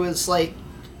when he was, like,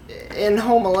 in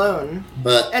Home Alone.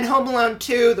 But And Home Alone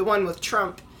 2, the one with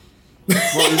Trump.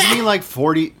 Well, isn't he like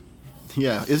 40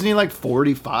 Yeah, isn't he like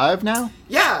 45 now?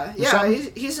 Yeah,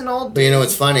 something? he's an old. But you know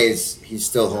what's funny is he's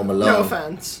still home alone. No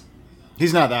offense.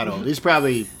 He's not that old. He's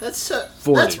probably That's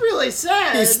 40. that's really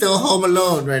sad. He's still home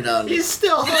alone right now. He's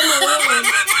still home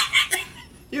alone.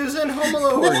 He was in Home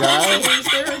Alone. Poor guy.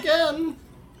 He's there again.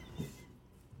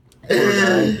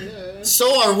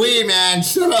 So are we, man.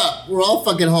 Shut up. We're all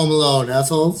fucking home alone,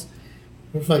 assholes.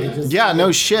 We're fucking just. Yeah,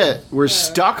 no shit. We're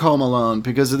stuck home alone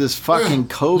because of this fucking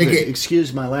COVID. Look at-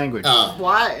 Excuse my language.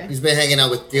 Why? He's been hanging out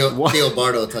with What? Theo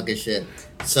Bardo talking shit.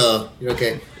 So, you're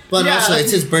okay. But Yeah. also,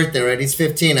 it's his birthday, right? He's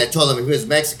 15. I told him if he was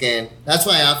Mexican, that's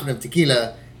why I offered him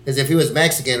tequila. Because if he was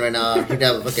Mexican right now, he'd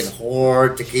have a fucking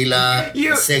whore, tequila,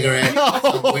 You- a cigarette,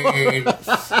 some weed.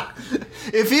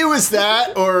 If he was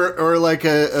that, or like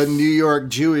a New York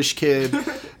Jewish kid,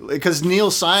 because Neil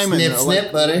Simon, Snip, snip,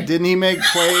 like, buddy. didn't he make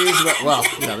plays? Well,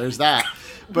 yeah, there's that.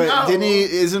 But No. didn't he?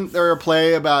 Isn't there a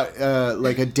play about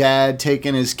like a dad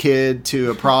taking his kid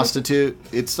to a prostitute?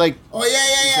 It's like Oh,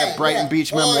 yeah. that Brighton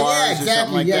Beach Oh, Memoirs yeah, or exactly.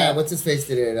 something like yeah, that? what's his face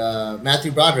did it?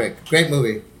 Matthew Broderick. Great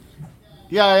movie.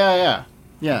 yeah.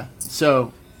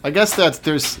 So I guess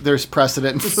there's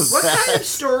precedent for What kind that. of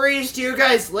stories do you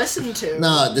guys listen to?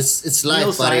 No, it's life,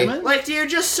 Neil buddy. Simon? Like, do you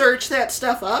just search that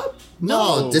stuff up?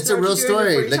 No, it's a Don't real you do it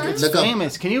in your story. free Look, time? look up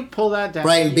Famous. Can you pull that down?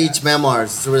 Brighton Beach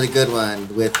Memoirs. It's a really good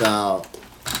one with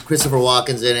Christopher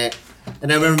Walken's in it.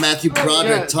 And I remember Matthew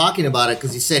Broderick yeah. talking about it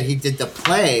because he said he did the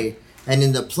play, and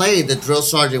in the play, the drill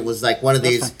sergeant was like one of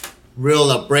these real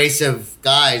abrasive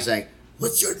guys, like,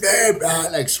 "What's your name?"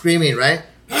 Like screaming, right?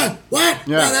 "Huh? What?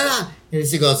 Yeah. Blah, blah, blah." And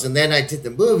he goes, and then I did the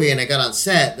movie, and I got on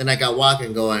set. Then I got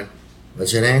walking, going,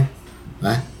 "What's your name?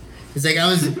 What?" It's like I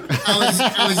was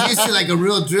used to like a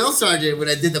real drill sergeant when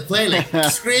I did the play, like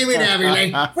screaming at me,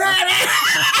 like.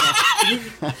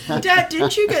 Dad,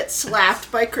 didn't you get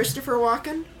slapped by Christopher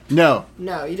Walken? No,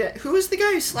 No, you didn't. Who was the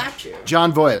guy who slapped you?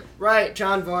 John Voight. Right,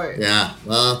 John Voight. Yeah,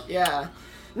 well, Yeah.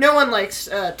 No one likes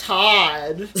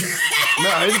Todd.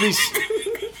 No, it'd be.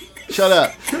 Shut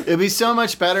up. It'd be so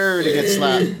much better to get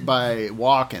slapped by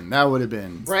Walken. That would have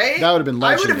been Right? That would have been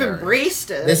I would legendary. have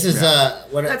embraced it. this is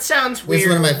That sounds This weird. is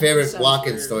one of my favorite Sounds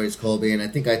walk-in weird. stories, Colby, and I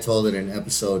think I told it in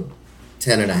episode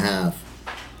 10 and a half.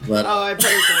 But Oh, I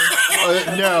bet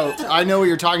you No, I know what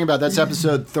you're talking about. That's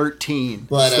episode 13.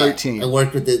 But 13. I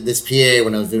worked with this PA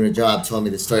when I was doing a job. Told me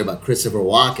the story about Christopher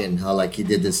Walken, how like he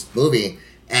did this movie,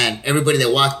 and everybody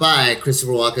that walked by,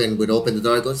 Christopher Walken would open the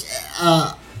door and goes,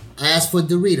 "I asked for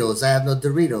Doritos. I have no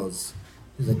Doritos."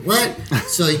 He's like, "What?"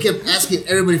 So he kept asking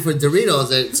everybody for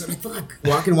Doritos, and so like, "Fuck,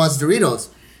 Walken wants Doritos."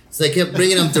 So they kept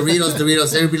bringing him Doritos.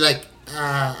 Everybody like,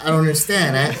 I don't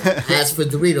understand. I asked for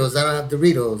Doritos. I don't have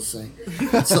Doritos.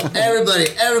 Like, so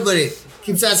everybody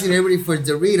keeps asking everybody for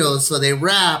Doritos. So they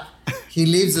rap. He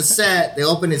leaves the set. They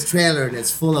open his trailer and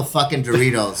it's full of fucking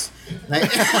Doritos.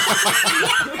 Like,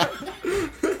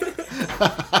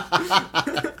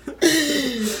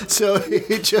 So he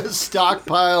just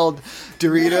stockpiled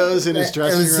Doritos in his it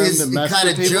dressing was room his to mess kind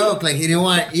with of people. joke. Like he didn't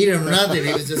want to eat him or nothing.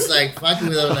 He was just like fucking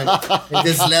with them. Like, he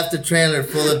just left the trailer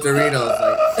full of Doritos.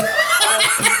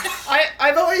 Like,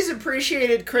 I've always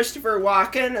appreciated Christopher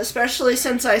Walken, especially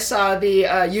since I saw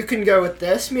the "You Can Go With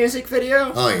This" music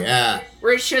video, oh yeah.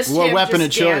 where it's just Well, him weapon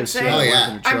just of choice. dancing. Yeah, Oh, yeah.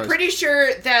 weapon of I'm choice. pretty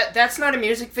sure that that's not a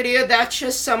music video. That's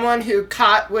just someone who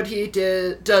caught what he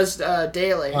does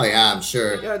daily. Oh yeah, I'm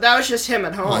sure. You know, that was just him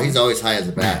at home. Oh, he's always high as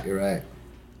a bat. You're right.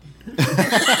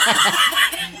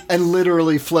 And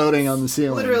literally floating on the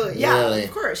ceiling. Literally, yeah, Really?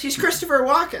 of course. He's Christopher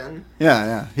Walken.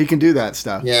 Yeah. He can do that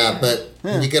stuff. Yeah, but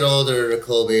when you get older,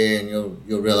 Colby, and you'll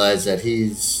realize that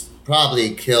he's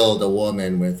probably killed a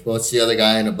woman with what's the other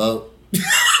guy in a boat?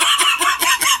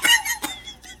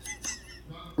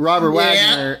 Robert Yeah.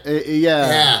 Wagner.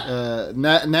 Yeah.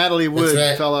 Natalie Wood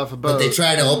That's right. fell off a boat. But they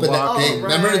tried to open that. Oh,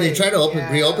 Remember, they tried to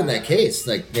right. reopen that case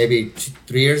like maybe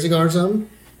 3 years ago or something.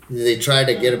 They tried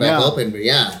to get it back Yeah. open, but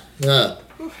yeah.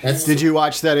 That's. Did you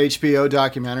watch that HBO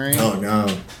documentary? Oh no.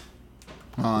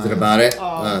 Is it about it?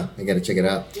 I gotta check it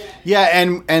out. Yeah,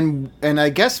 and I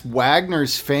guess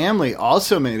Wagner's family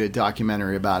also made a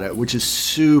documentary about it, which is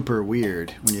super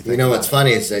weird when you think. You know about what's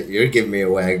funny is that you're giving me a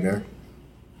Wagner.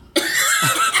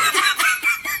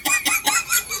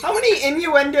 How many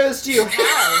innuendos do you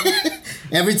have?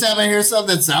 Every time I hear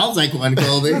something that sounds like one,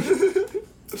 Colby.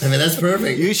 I mean, that's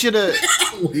perfect. You should have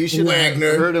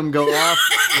Wagner. heard him go off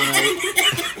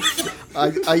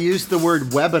when I used the word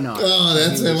webinar. Oh,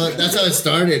 that's how it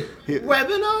started.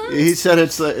 Webinar? He said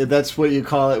that's what you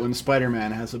call it when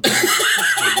Spider-Man has a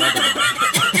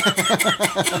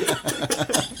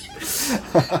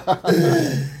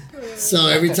So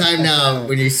every time now,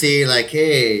 when you see like,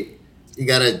 hey, you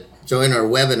gotta join our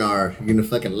webinar, you're gonna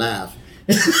fucking laugh.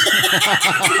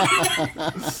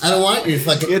 I don't want your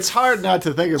fucking. It's hard not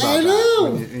to think about I that.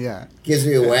 know. Yeah. Gives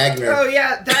me a Wagner. Oh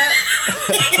yeah,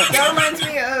 that reminds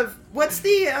me of what's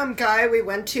the guy we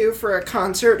went to for a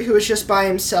concert who was just by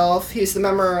himself. He's the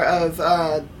member of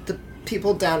the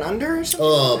People Down Under or something.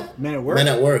 Oh, Men at Work. Men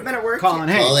at Work. Men at Work. Colin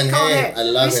Hay. Colin Hay. I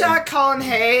love we him. saw Colin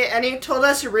Hay, and he told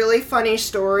us a really funny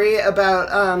story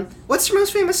about what's your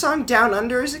most famous song? Down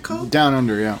Under, is it called? Down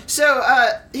Under, yeah. So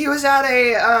he was at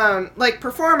a like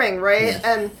performing, right?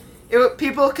 Yeah. And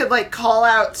people could like call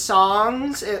out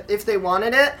songs if they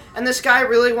wanted it. And this guy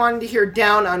really wanted to hear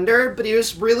Down Under, but he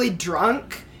was really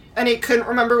drunk and he couldn't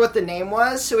remember what the name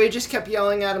was. So he just kept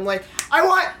yelling at him like, I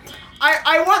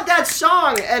want that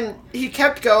song. And he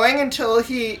kept going until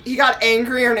he got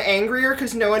angrier and angrier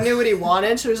because no one knew what he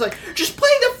wanted. So he was like, just play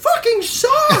the fucking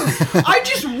song. I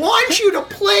just want you to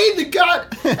play the god.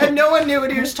 And no one knew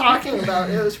what he was talking about.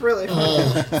 It was really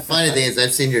funny. Funny thing is,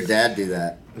 I've seen your dad do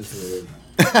that. It's weird.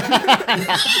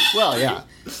 Well, yeah.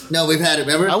 No, we've had it.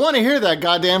 Remember? I want to hear that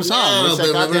goddamn song. No, What's but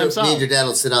that remember, goddamn me song? and your dad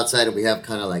will sit outside and we have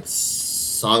kind of like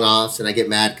song offs, and I get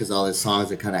mad because all his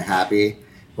songs are kind of happy.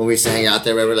 When we used to hang out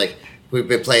there, remember, like, we've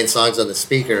been playing songs on the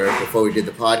speaker before we did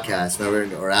the podcast,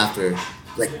 remember, or after.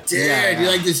 Like, dude, you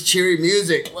like this cheery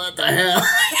music? What the hell?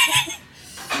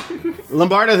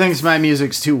 Lombardo thinks my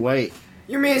music's too white.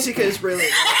 Your music is really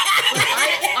good.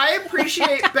 I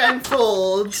appreciate Ben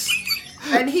Folds.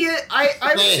 And I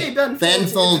would say Ben Folds. Ben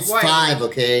is Folds white. 5,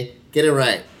 okay? Get it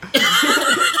right.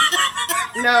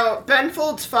 No, Ben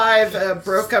Folds 5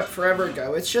 broke up forever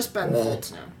ago. It's just Ben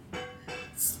Folds now.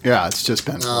 Yeah, it's just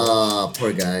Ben. Oh,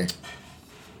 poor guy.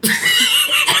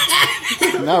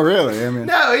 Not really. I mean,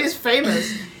 No, he's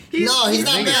famous. He's not think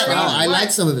bad. it's No, fine. I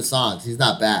like some of his songs. He's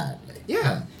not bad.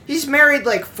 Yeah. He's married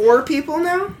like 4 people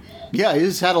now. yeah,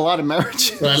 he's had a lot of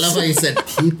marriages. But I love how you said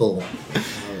people.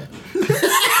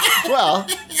 Well,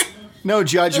 no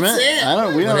judgment. That's it. I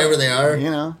don't. We don't. Whatever they are. You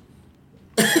know.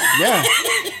 Yeah.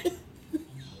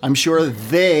 I'm sure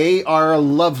they are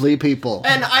lovely people.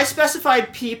 And I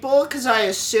specified people because I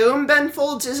assume Ben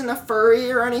Folds isn't a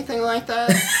furry or anything like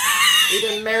that. He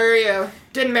didn't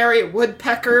marry a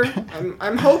woodpecker.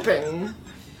 I'm hoping.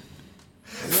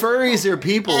 Furries are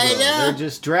people, I though. know. They're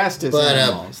just dressed as But,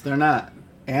 animals. They're not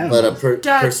animals. But a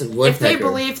Dad, person woodpecker. if they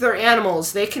believe they're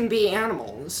animals, they can be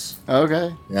animals.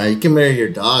 Okay. Yeah, you can marry your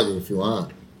dog if you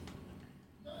want.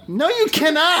 No, you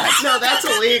cannot. No, that's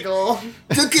illegal.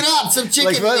 Look it up. Some chick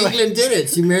Like in what? England did it.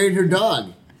 She married her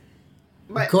dog.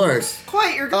 But Of course.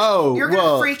 Quiet, you're Oh, gonna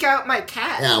well. freak out my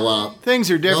cat. Yeah, well, Things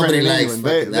are different nobody in likes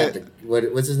England. fucking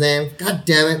that. What's his name? God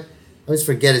damn it. I always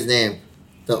forget his name.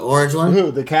 The orange one?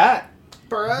 Who? The cat?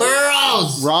 Burrows.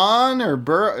 Burroughs! Ron or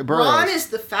Burroughs? Ron is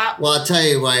the fat one. Well, I'll tell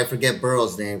you why I forget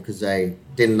Burroughs' name, because I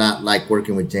did not like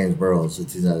working with James Burroughs.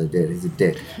 It's another dick. He's a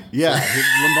dick. Yeah,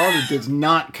 Lombardo does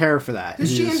not care for that. Who's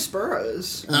He's James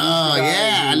Burrows? Oh,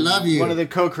 yeah, I love you. one of the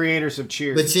co-creators of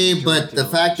Cheers. But see, but the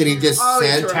fact that he just Oh,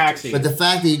 said... he's Taxi. But the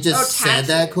fact that he just Oh, said Taxi.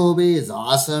 that, Colby, is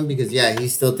awesome, because, yeah, he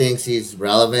still thinks he's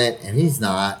relevant, and he's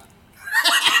not.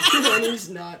 No, he's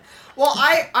not. Well,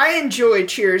 I enjoy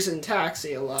Cheers and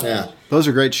Taxi a lot. Yeah. Those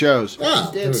are great shows.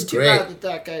 Oh, they were It's too great. bad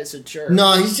that guy's a jerk.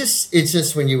 No, it's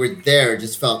just when you were there, it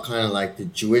just felt kind of like the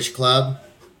Jewish club.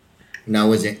 And I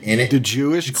wasn't in it. The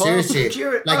Jewish Club? Seriously.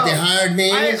 Jew- like they oh. hired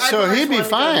me. So he'd be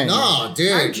fine. No,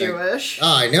 dude. I'm like- Jewish.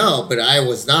 oh, I know, but I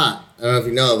was not. I don't know if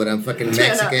you know, but I'm fucking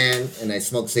Yeah, no. Mexican and I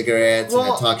smoke cigarettes and I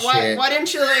talk shit. Why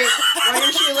didn't you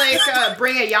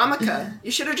bring a yarmulke?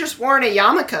 You should have just worn a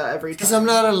yarmulke every Because time. I'm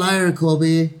not a liar,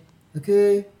 Colby.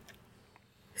 Okay?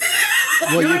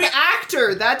 Well, You're you, an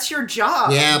actor. That's your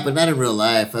job. Yeah, but not in real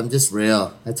life. I'm just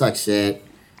real. I talk shit.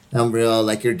 I'm real,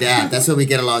 like your dad. That's why we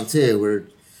get along too.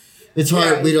 It's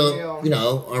hard. Yeah, We you don't, do.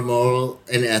 our moral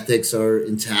and ethics are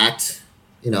intact.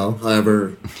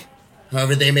 However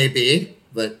they may be,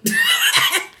 but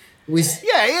we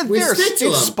yeah, we they're, stick to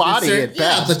it's them. spotty at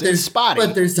best. but there's it's spotty.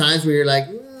 But there's times where you're like,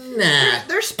 nah,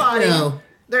 They're spotty. No,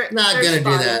 They're not they're gonna do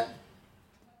spotty. that.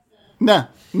 no.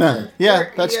 Yeah,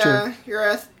 Your- that's true.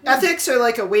 Your ethics are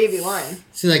like a wavy line.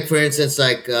 See, like for instance,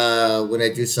 like when I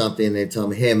do something, they tell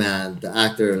me, "Hey, man, the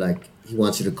actor he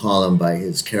wants you to call him by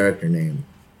his character name."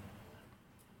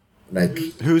 Like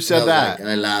Who said I was that? like- and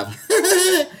I laugh.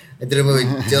 I did a movie,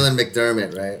 Dylan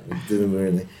McDermott, right? We did a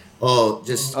movie. Like,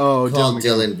 just call Dylan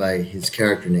Dylan by his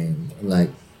character name. I'm like,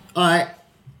 all right.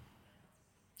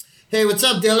 Hey, what's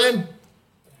up, Dylan?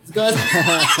 It's good.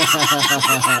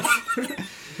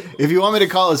 If you want me to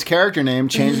call his character name,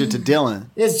 change it to Dylan.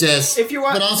 It's just, If you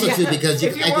want- but also yeah, too because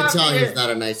if you I can want tell me he's to- not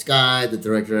a nice guy. The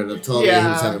director had told me he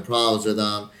Yeah. was having problems with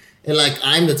him, and like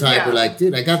I'm the type Yeah. where like,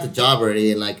 dude, I got the job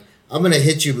already, and like I'm gonna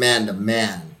hit you man to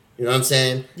man. You know what I'm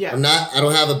saying? Yeah. I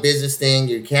don't have a business thing.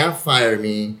 You can't fire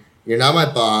me. You're not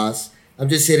my boss. I'm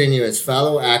just hitting you as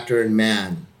fellow actor and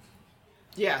man.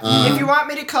 Yeah. If you want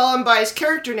me to call him by his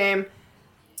character name,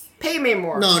 pay me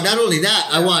more. No, not only that.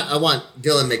 I want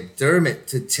Dylan McDermott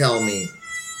to tell me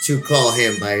to call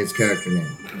him by his character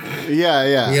name.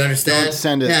 Yeah. You understand? Don't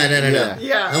send it. Yeah, no.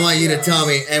 Yeah. I want you to tell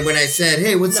me. And when I said,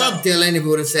 "Hey, what's up, Dylan?" If you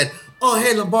would have said, "Oh,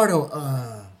 hey, Lombardo.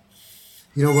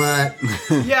 You know what?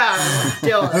 Yeah, I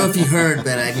don't know Dylan. if you heard,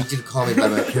 but I need you to call me by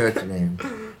my character name."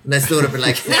 And I still would have been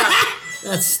like,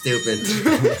 "That's stupid."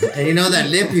 And you know that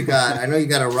lip you got? I know you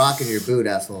got a rock in your boot,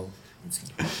 asshole.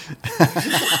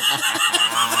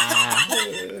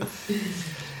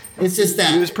 It's just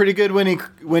that. He was pretty good when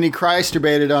he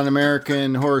Christerbated on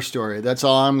American Horror Story. That's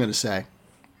all I'm gonna say.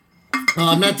 Oh,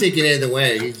 I'm not taking it either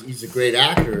way. He's a great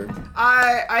actor.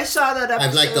 I saw that episode.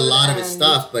 I've liked a lot of his and-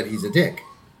 stuff, but he's a dick.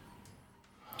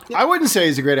 I wouldn't say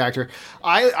he's a great actor.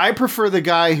 I prefer the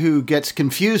guy who gets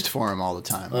confused for him all the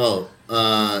time. Oh,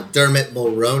 Dermot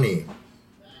Mulroney.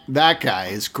 That guy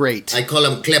is great. I call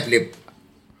him Clip Lip.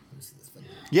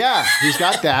 Yeah, he's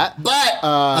got that. But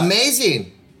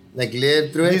amazing. Like,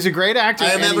 lived through it. He's a great actor.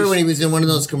 I remember when he was in one of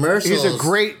those commercials. He's a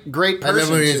great person. I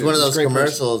remember when he was too. one of He's a those great person.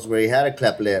 commercials where he had a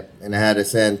cleft lip and I had to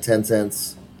send 10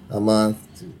 cents a month.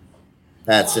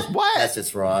 That's just, What? That's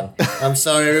just wrong. I'm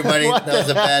sorry, everybody. What That was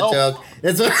the a bad hell? joke.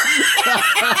 It's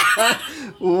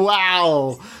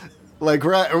Wow. Like,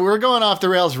 we're going off the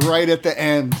rails right at the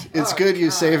end. It's good you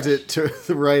saved it to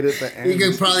right at the end. you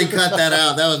could probably cut that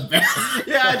out. That was bad.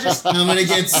 Yeah, just I'm gonna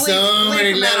get so bleep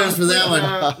many him letters out, for that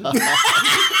bleep one. him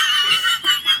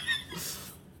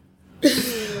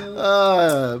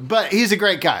out. But he's a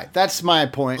great guy. That's my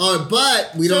point. Oh,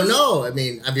 but we don't know. I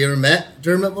mean, have you ever met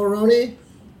Dermot Mulroney?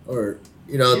 Or,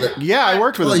 you know, the. Yeah, I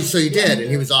worked with Oh, him. so you did, and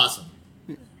he was awesome.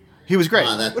 He was great.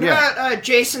 Wow, that- What about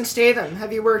Jason Statham?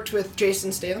 Have you worked with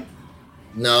Jason Statham?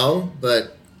 No,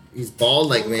 but he's bald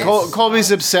like me.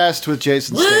 Colby's obsessed with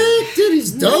Jason Statham. What? Dude,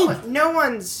 he's dope. No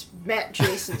one's met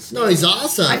Jason Statham. No, he's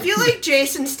awesome. I feel like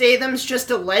Jason Statham's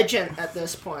just a legend at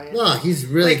this point. No, he's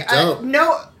really like, dope.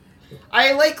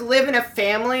 I live in a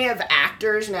family of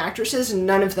actors and actresses, and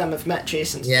none of them have met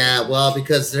Jason Statham. Yeah, well,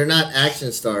 because they're not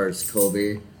action stars,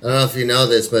 Colby. I don't know if you know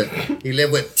this, but he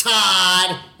lived with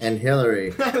Todd and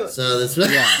Hillary. So that's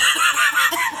really... Yeah.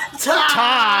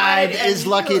 Todd is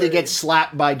lucky to get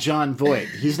slapped by John Voight.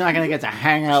 He's not going to get to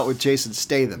hang out with Jason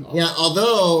Statham. Yeah,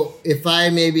 although if I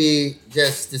maybe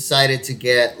just decided to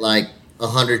get like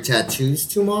 100 tattoos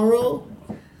tomorrow,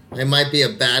 I might be a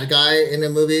bad guy in a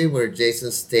movie where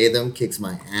Jason Statham kicks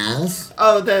my ass.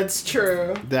 Oh, that's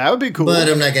true. That would be cool. But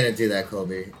I'm not gonna do that,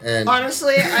 Colby. And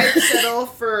Honestly, I'd settle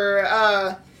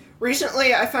for.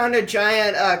 Recently, I found a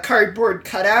giant cardboard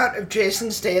cutout of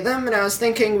Jason Statham, and I was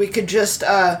thinking we could just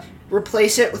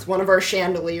replace it with one of our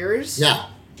chandeliers. yeah,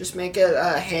 Just make it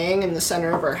hang in the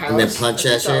center of our house. and then punch I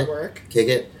that think that'll shit, work. kick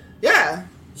it. Yeah.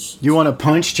 You want to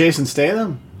punch Jason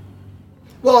Statham?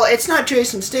 Well, it's not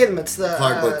Jason Statham. It's the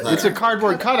Cardboard cutout. It's a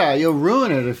cardboard cutout. You'll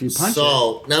ruin it if you punch it.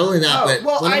 So not only that, Oh, but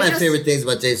well, one of I my just- favorite things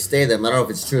about Jason Statham, I don't know if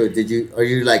it's true. Are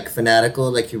you like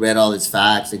fanatical? Like you read all his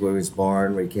facts, like where he was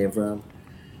born, where he came from?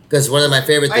 Because one of my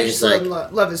favorite I things, just like,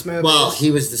 love his movies. well, he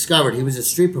was discovered. He was a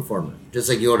street performer, just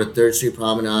like you go to 3rd Street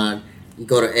Promenade. You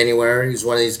go to anywhere. He's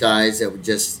one of these guys that would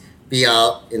just be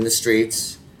out in the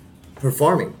streets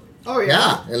performing. Oh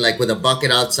yeah. Yeah, and like with a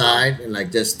bucket outside, and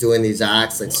like just doing these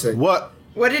acts, like What?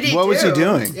 What did he do? What was he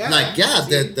doing? Yeah.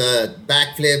 the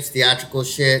backflips, theatrical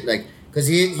shit, like because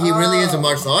he really is a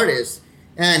martial artist,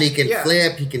 and he can Yeah.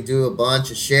 flip, he can do a bunch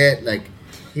of shit. Like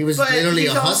he was But literally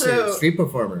he's a hustler, also- street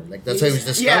performer. Like that's how he was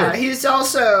discovered. Yeah, he's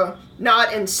also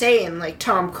not insane like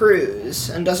Tom Cruise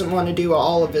and doesn't want to do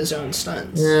all of his own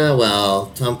stunts. Yeah, well,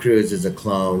 Tom Cruise is a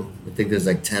clone. I think there's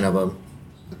like 10 of them.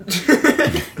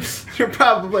 You're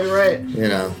probably right. You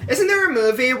know. Isn't there a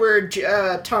movie where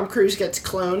Tom Cruise gets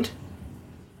cloned?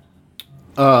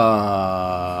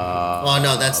 Oh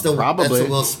no, that's the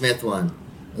Will Smith one.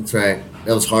 That's right.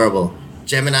 That was horrible.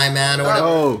 Gemini Man or whatever.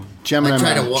 Oh, Gemini I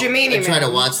tried Man. to Gemini I tried to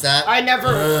Man. watch that. I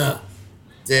never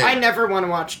Dude, I never want to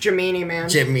watch Gemini Man.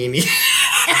 Gemini.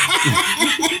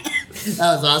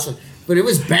 That was awesome, but it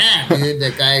was bad, dude.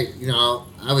 That guy,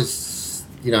 I was,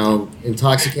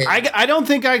 intoxicated. I don't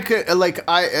think I could like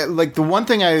the one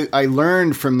thing I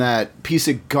learned from that piece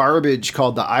of garbage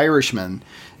called The Irishman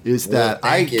is that I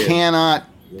thank you. cannot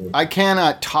I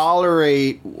cannot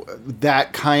tolerate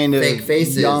that kind of Fake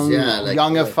faces, like-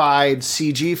 youngified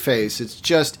CG face. It's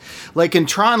just like in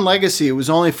Tron Legacy, it was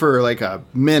only for like a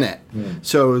minute,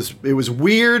 so it was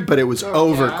weird, but it was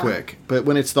over yeah. quick. But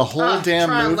when it's the whole damn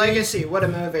Tron movie, Legacy, what a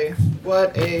movie.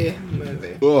 What a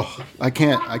movie. ugh, I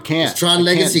can't. Is Tron I can't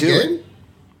Legacy do good? it.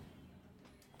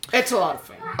 It's a lot of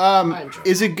fun. I enjoy it.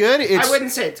 Is it good? I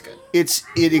wouldn't say it's good. It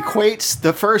equates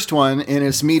the first one in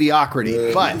its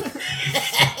mediocrity, but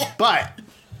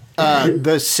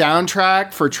the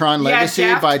soundtrack for Tron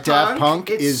Legacy by Daft Punk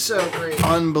it's is so great.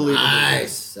 unbelievable.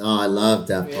 Nice. Oh, I love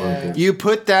Daft Punk. You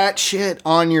put that shit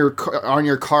on your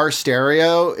car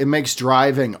stereo, it makes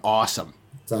driving awesome.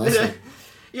 It's awesome.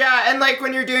 Yeah, and like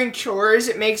when you're doing chores,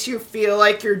 it makes you feel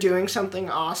like you're doing something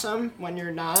awesome when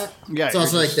you're not. Yeah, It's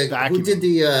also you're like just who did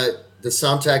the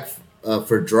soundtrack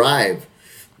for Drive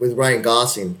with Ryan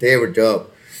Gosling? They were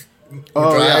dope.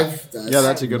 Oh, Drive. yeah,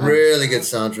 that's a good one. Really good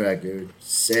soundtrack, dude.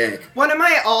 Sick. One of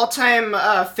my all-time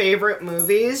favorite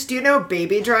movies. Do you know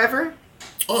Baby Driver?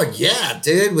 Oh yeah,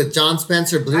 dude, with John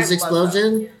Spencer, Blues I love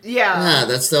Explosion. Yeah. Yeah,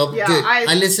 that's dope. Yeah, dude,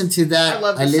 I listened to that. I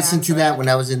love the listened to that soundtrack. when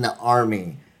I was in the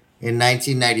army in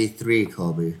 1993,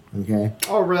 Colby. Okay.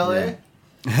 Oh, really?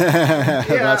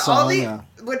 that song.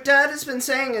 What Dad has been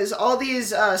saying is all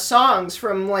these songs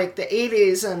from like the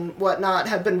 80s and whatnot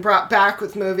have been brought back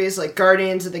with movies like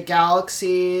Guardians of the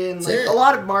Galaxy and like That's it. a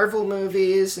lot of Marvel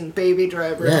movies and Baby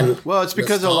Driver. Yeah, and Well, it's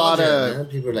because a lot nostalgia, of man.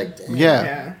 People are like, damn. yeah.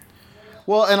 Yeah.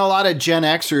 Well, and a lot of Gen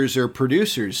Xers are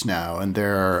producers now, and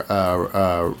they're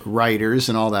writers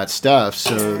and all that stuff.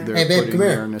 So they're Hey, babe, putting come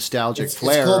here. their nostalgic It's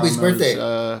flair Colby's on those, birthday.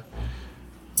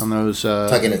 on those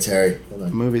Talking to Terry. Hold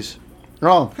on. movies.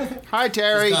 Oh, hi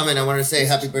Terry. She's coming. I want to say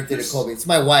happy birthday to Colby. It's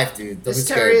my wife, dude. Don't be Is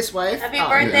scared. Terry's wife? Happy Oh,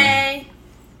 birthday.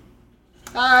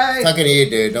 Hi. Talking to you,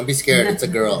 dude. Don't be scared. It's a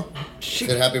girl. She,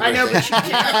 Said happy I know, birthday.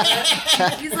 but she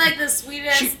can't, He's like the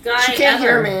sweetest she, guy she can't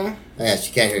hear ever. me. Oh, yeah,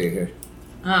 she can't hear you here.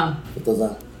 Oh. Put those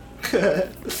on.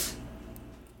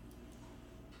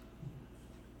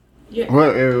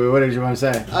 What did you want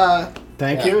to say?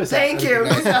 Thank you. Is that- Thank you. I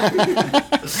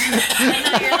know,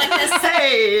 you're like this.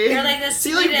 Hey. You're like the Is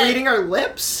he like sweetest. reading our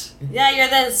lips? Yeah, you're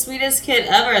the sweetest kid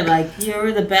ever. Like you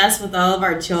were the best with all of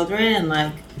our children, and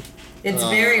like it's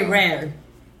very rare.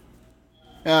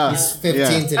 He's 15 yeah.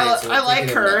 today. I so like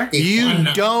thinking her. about big You one.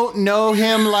 don't know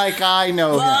him like I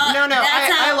know him. Well, No, that's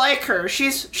I how- like her.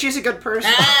 She's a good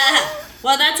person.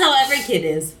 Well, that's how every kid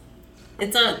is.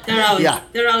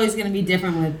 They're always going to be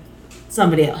different with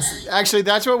somebody else. Actually,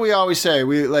 that's what we always say.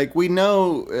 We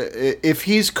know if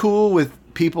he's cool with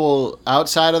people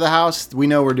outside of the house, we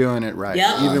know we're doing it right.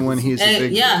 Yep. Even when he's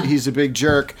he's a big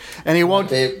jerk, and he won't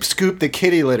Babe. scoop the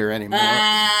kitty litter anymore.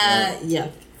 Yeah.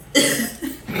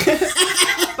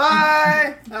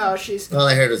 Bye. Oh, she's. All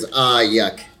I heard was,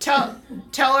 yuck. Tell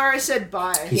her I said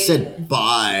bye. He said,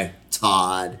 bye,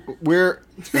 Todd. We're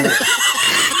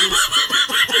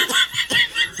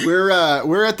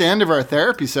we're at the end of our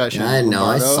therapy session. I know,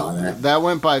 I Lombardo. saw that. That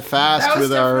went by fast That was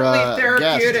with our definitely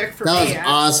therapeutic guest. for That me. was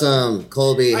actually. awesome.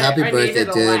 Colby, happy I birthday, needed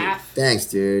a dude. laugh. Thanks,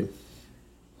 dude.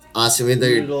 Awesome. Even though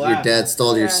Needed a your laugh. dad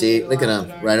stole your Yeah, I seat. needed a Look at laugh, him,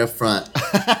 dog. right up front.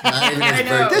 Not even his I know.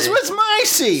 birthday. This was my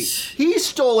seat. He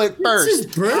stole it first. his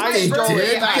birthday, I stole dude.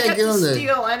 it You back. I can't get give to him the-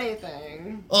 steal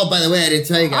anything. Oh, by the way, I didn't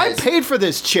tell you I guys. paid for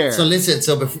this chair. So listen,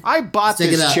 so before I bought check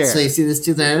it this out. chair. So you see this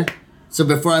tooth there? So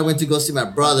before I went to go see my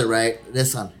brother, right?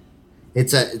 This one,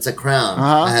 it's a crown.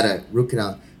 Uh-huh. I had a root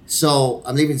canal. So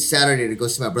I'm leaving Saturday to go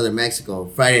see my brother in Mexico.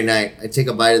 Friday night, I take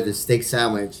a bite of this steak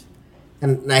sandwich,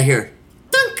 and I hear,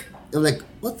 dunk. I'm like,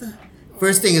 what the?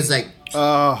 First thing is like,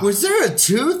 was there a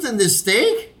tooth in this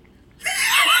steak?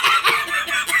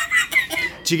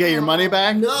 Did you get your money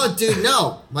back? No, dude,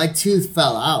 no. My tooth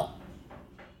fell out.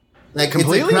 Like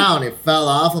Completely? It's a crown. It fell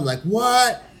off. I'm like,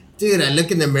 what? Dude, I look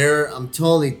in the mirror. I'm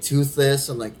totally toothless.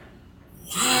 I'm like,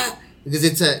 what? Because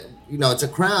it's a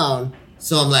crown.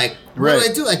 So I'm like, what Right. do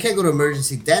I do? I can't go to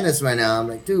emergency dentist right now. I'm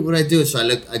like, dude, what do I do? So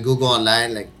I Google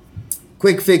online, like,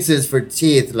 quick fixes for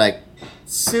teeth, like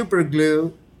super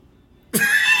glue.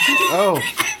 Oh.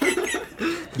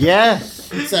 Yeah.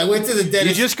 So I went to the You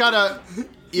dentist. just gotta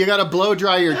blow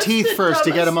dry your teeth first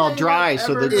to get them all dumbest thing dry I've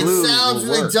so the ever glue it sounds will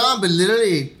really work. dumb, but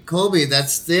literally, Colby,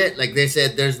 that's it. Like they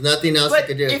said, there's nothing else But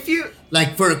you could do. if you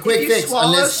Like for a quick fix, swallow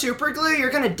unless super glue, you're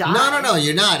gonna die. no,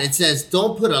 you're not. It says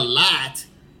don't put a lot.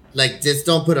 Like just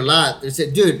don't put a lot. They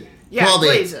said, dude, Yeah, Colby,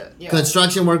 glaze it. Yeah.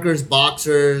 construction workers,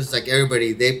 boxers, like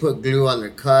everybody, they put glue on their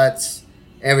cuts,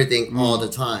 everything all the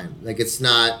time. Like it's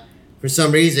not For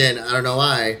some reason, I don't know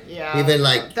why. Yeah, Even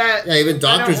like that- even I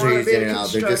doctors don't are wanna be using a it now.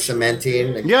 They're just construction-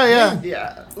 cementing. Like, Yeah.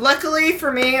 Yeah. Luckily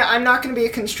for me, I'm not going to be a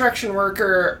construction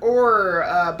worker or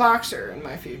a boxer in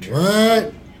my future.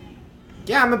 What?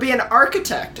 Yeah, I'm going to be an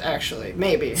architect, actually.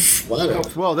 Maybe.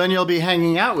 What? Well, then you'll be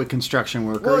hanging out with construction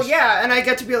workers. Well, yeah, and I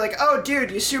get to be like, oh,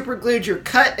 dude, you super glued your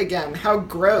cut again. How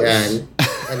gross. Yeah,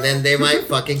 and then they might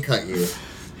fucking cut you.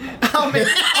 I'll make-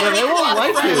 Yeah, they won't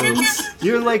like you.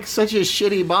 You're like such a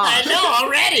shitty boss. I know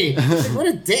already. What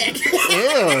a dick.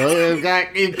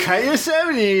 Ew, you cut yourself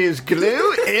and you use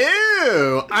glue?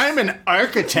 Ew, I'm an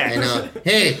architect. I know.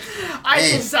 Hey, I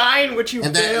hey. design what you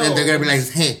and build. then they're gonna be like,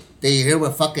 hey, did you hear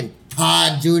what fucking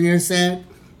Todd Jr. said?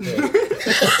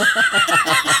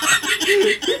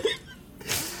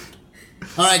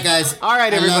 All right, guys. All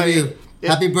right, I love everybody. you.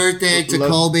 Happy birthday to Love-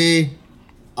 Colby.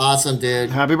 Awesome, dude.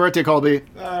 Happy birthday, Colby.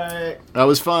 Alright. That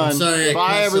was fun. I'm sorry, I Bye,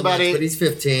 cussed so everybody. much, but he's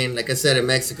 15. Like I said, in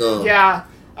Mexico. Yeah,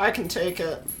 I can take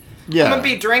it. Yeah. I'm going to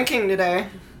be drinking today.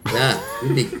 Yeah,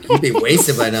 you'd be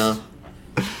wasted by now.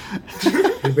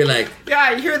 You'd be like,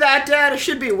 Yeah, you hear that, Dad? I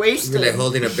should be wasted.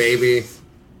 holding a baby.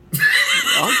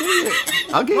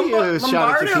 I'll give you a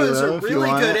shot of Lombardo is tequila a if you really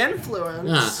want. good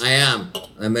influence. Yeah, I am.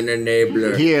 I'm an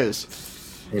enabler. He is.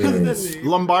 Anyways,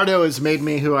 Lombardo has made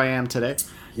me who I am today.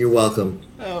 you're welcome.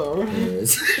 Oh.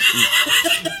 Anyways.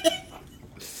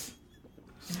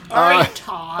 Alright,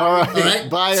 Todd. All right. All right,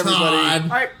 Bye, everybody. Todd.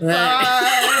 Alright, Right.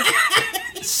 bye.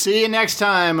 See you next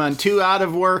time on Two Out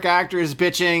of Work Actors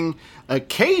Bitching,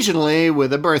 occasionally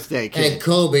with a birthday Hey, cake.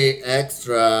 Kobe,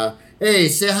 extra. Hey,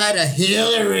 say hi to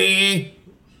Hillary.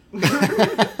 Let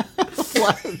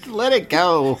it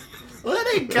go. Let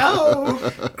it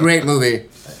go. Great movie.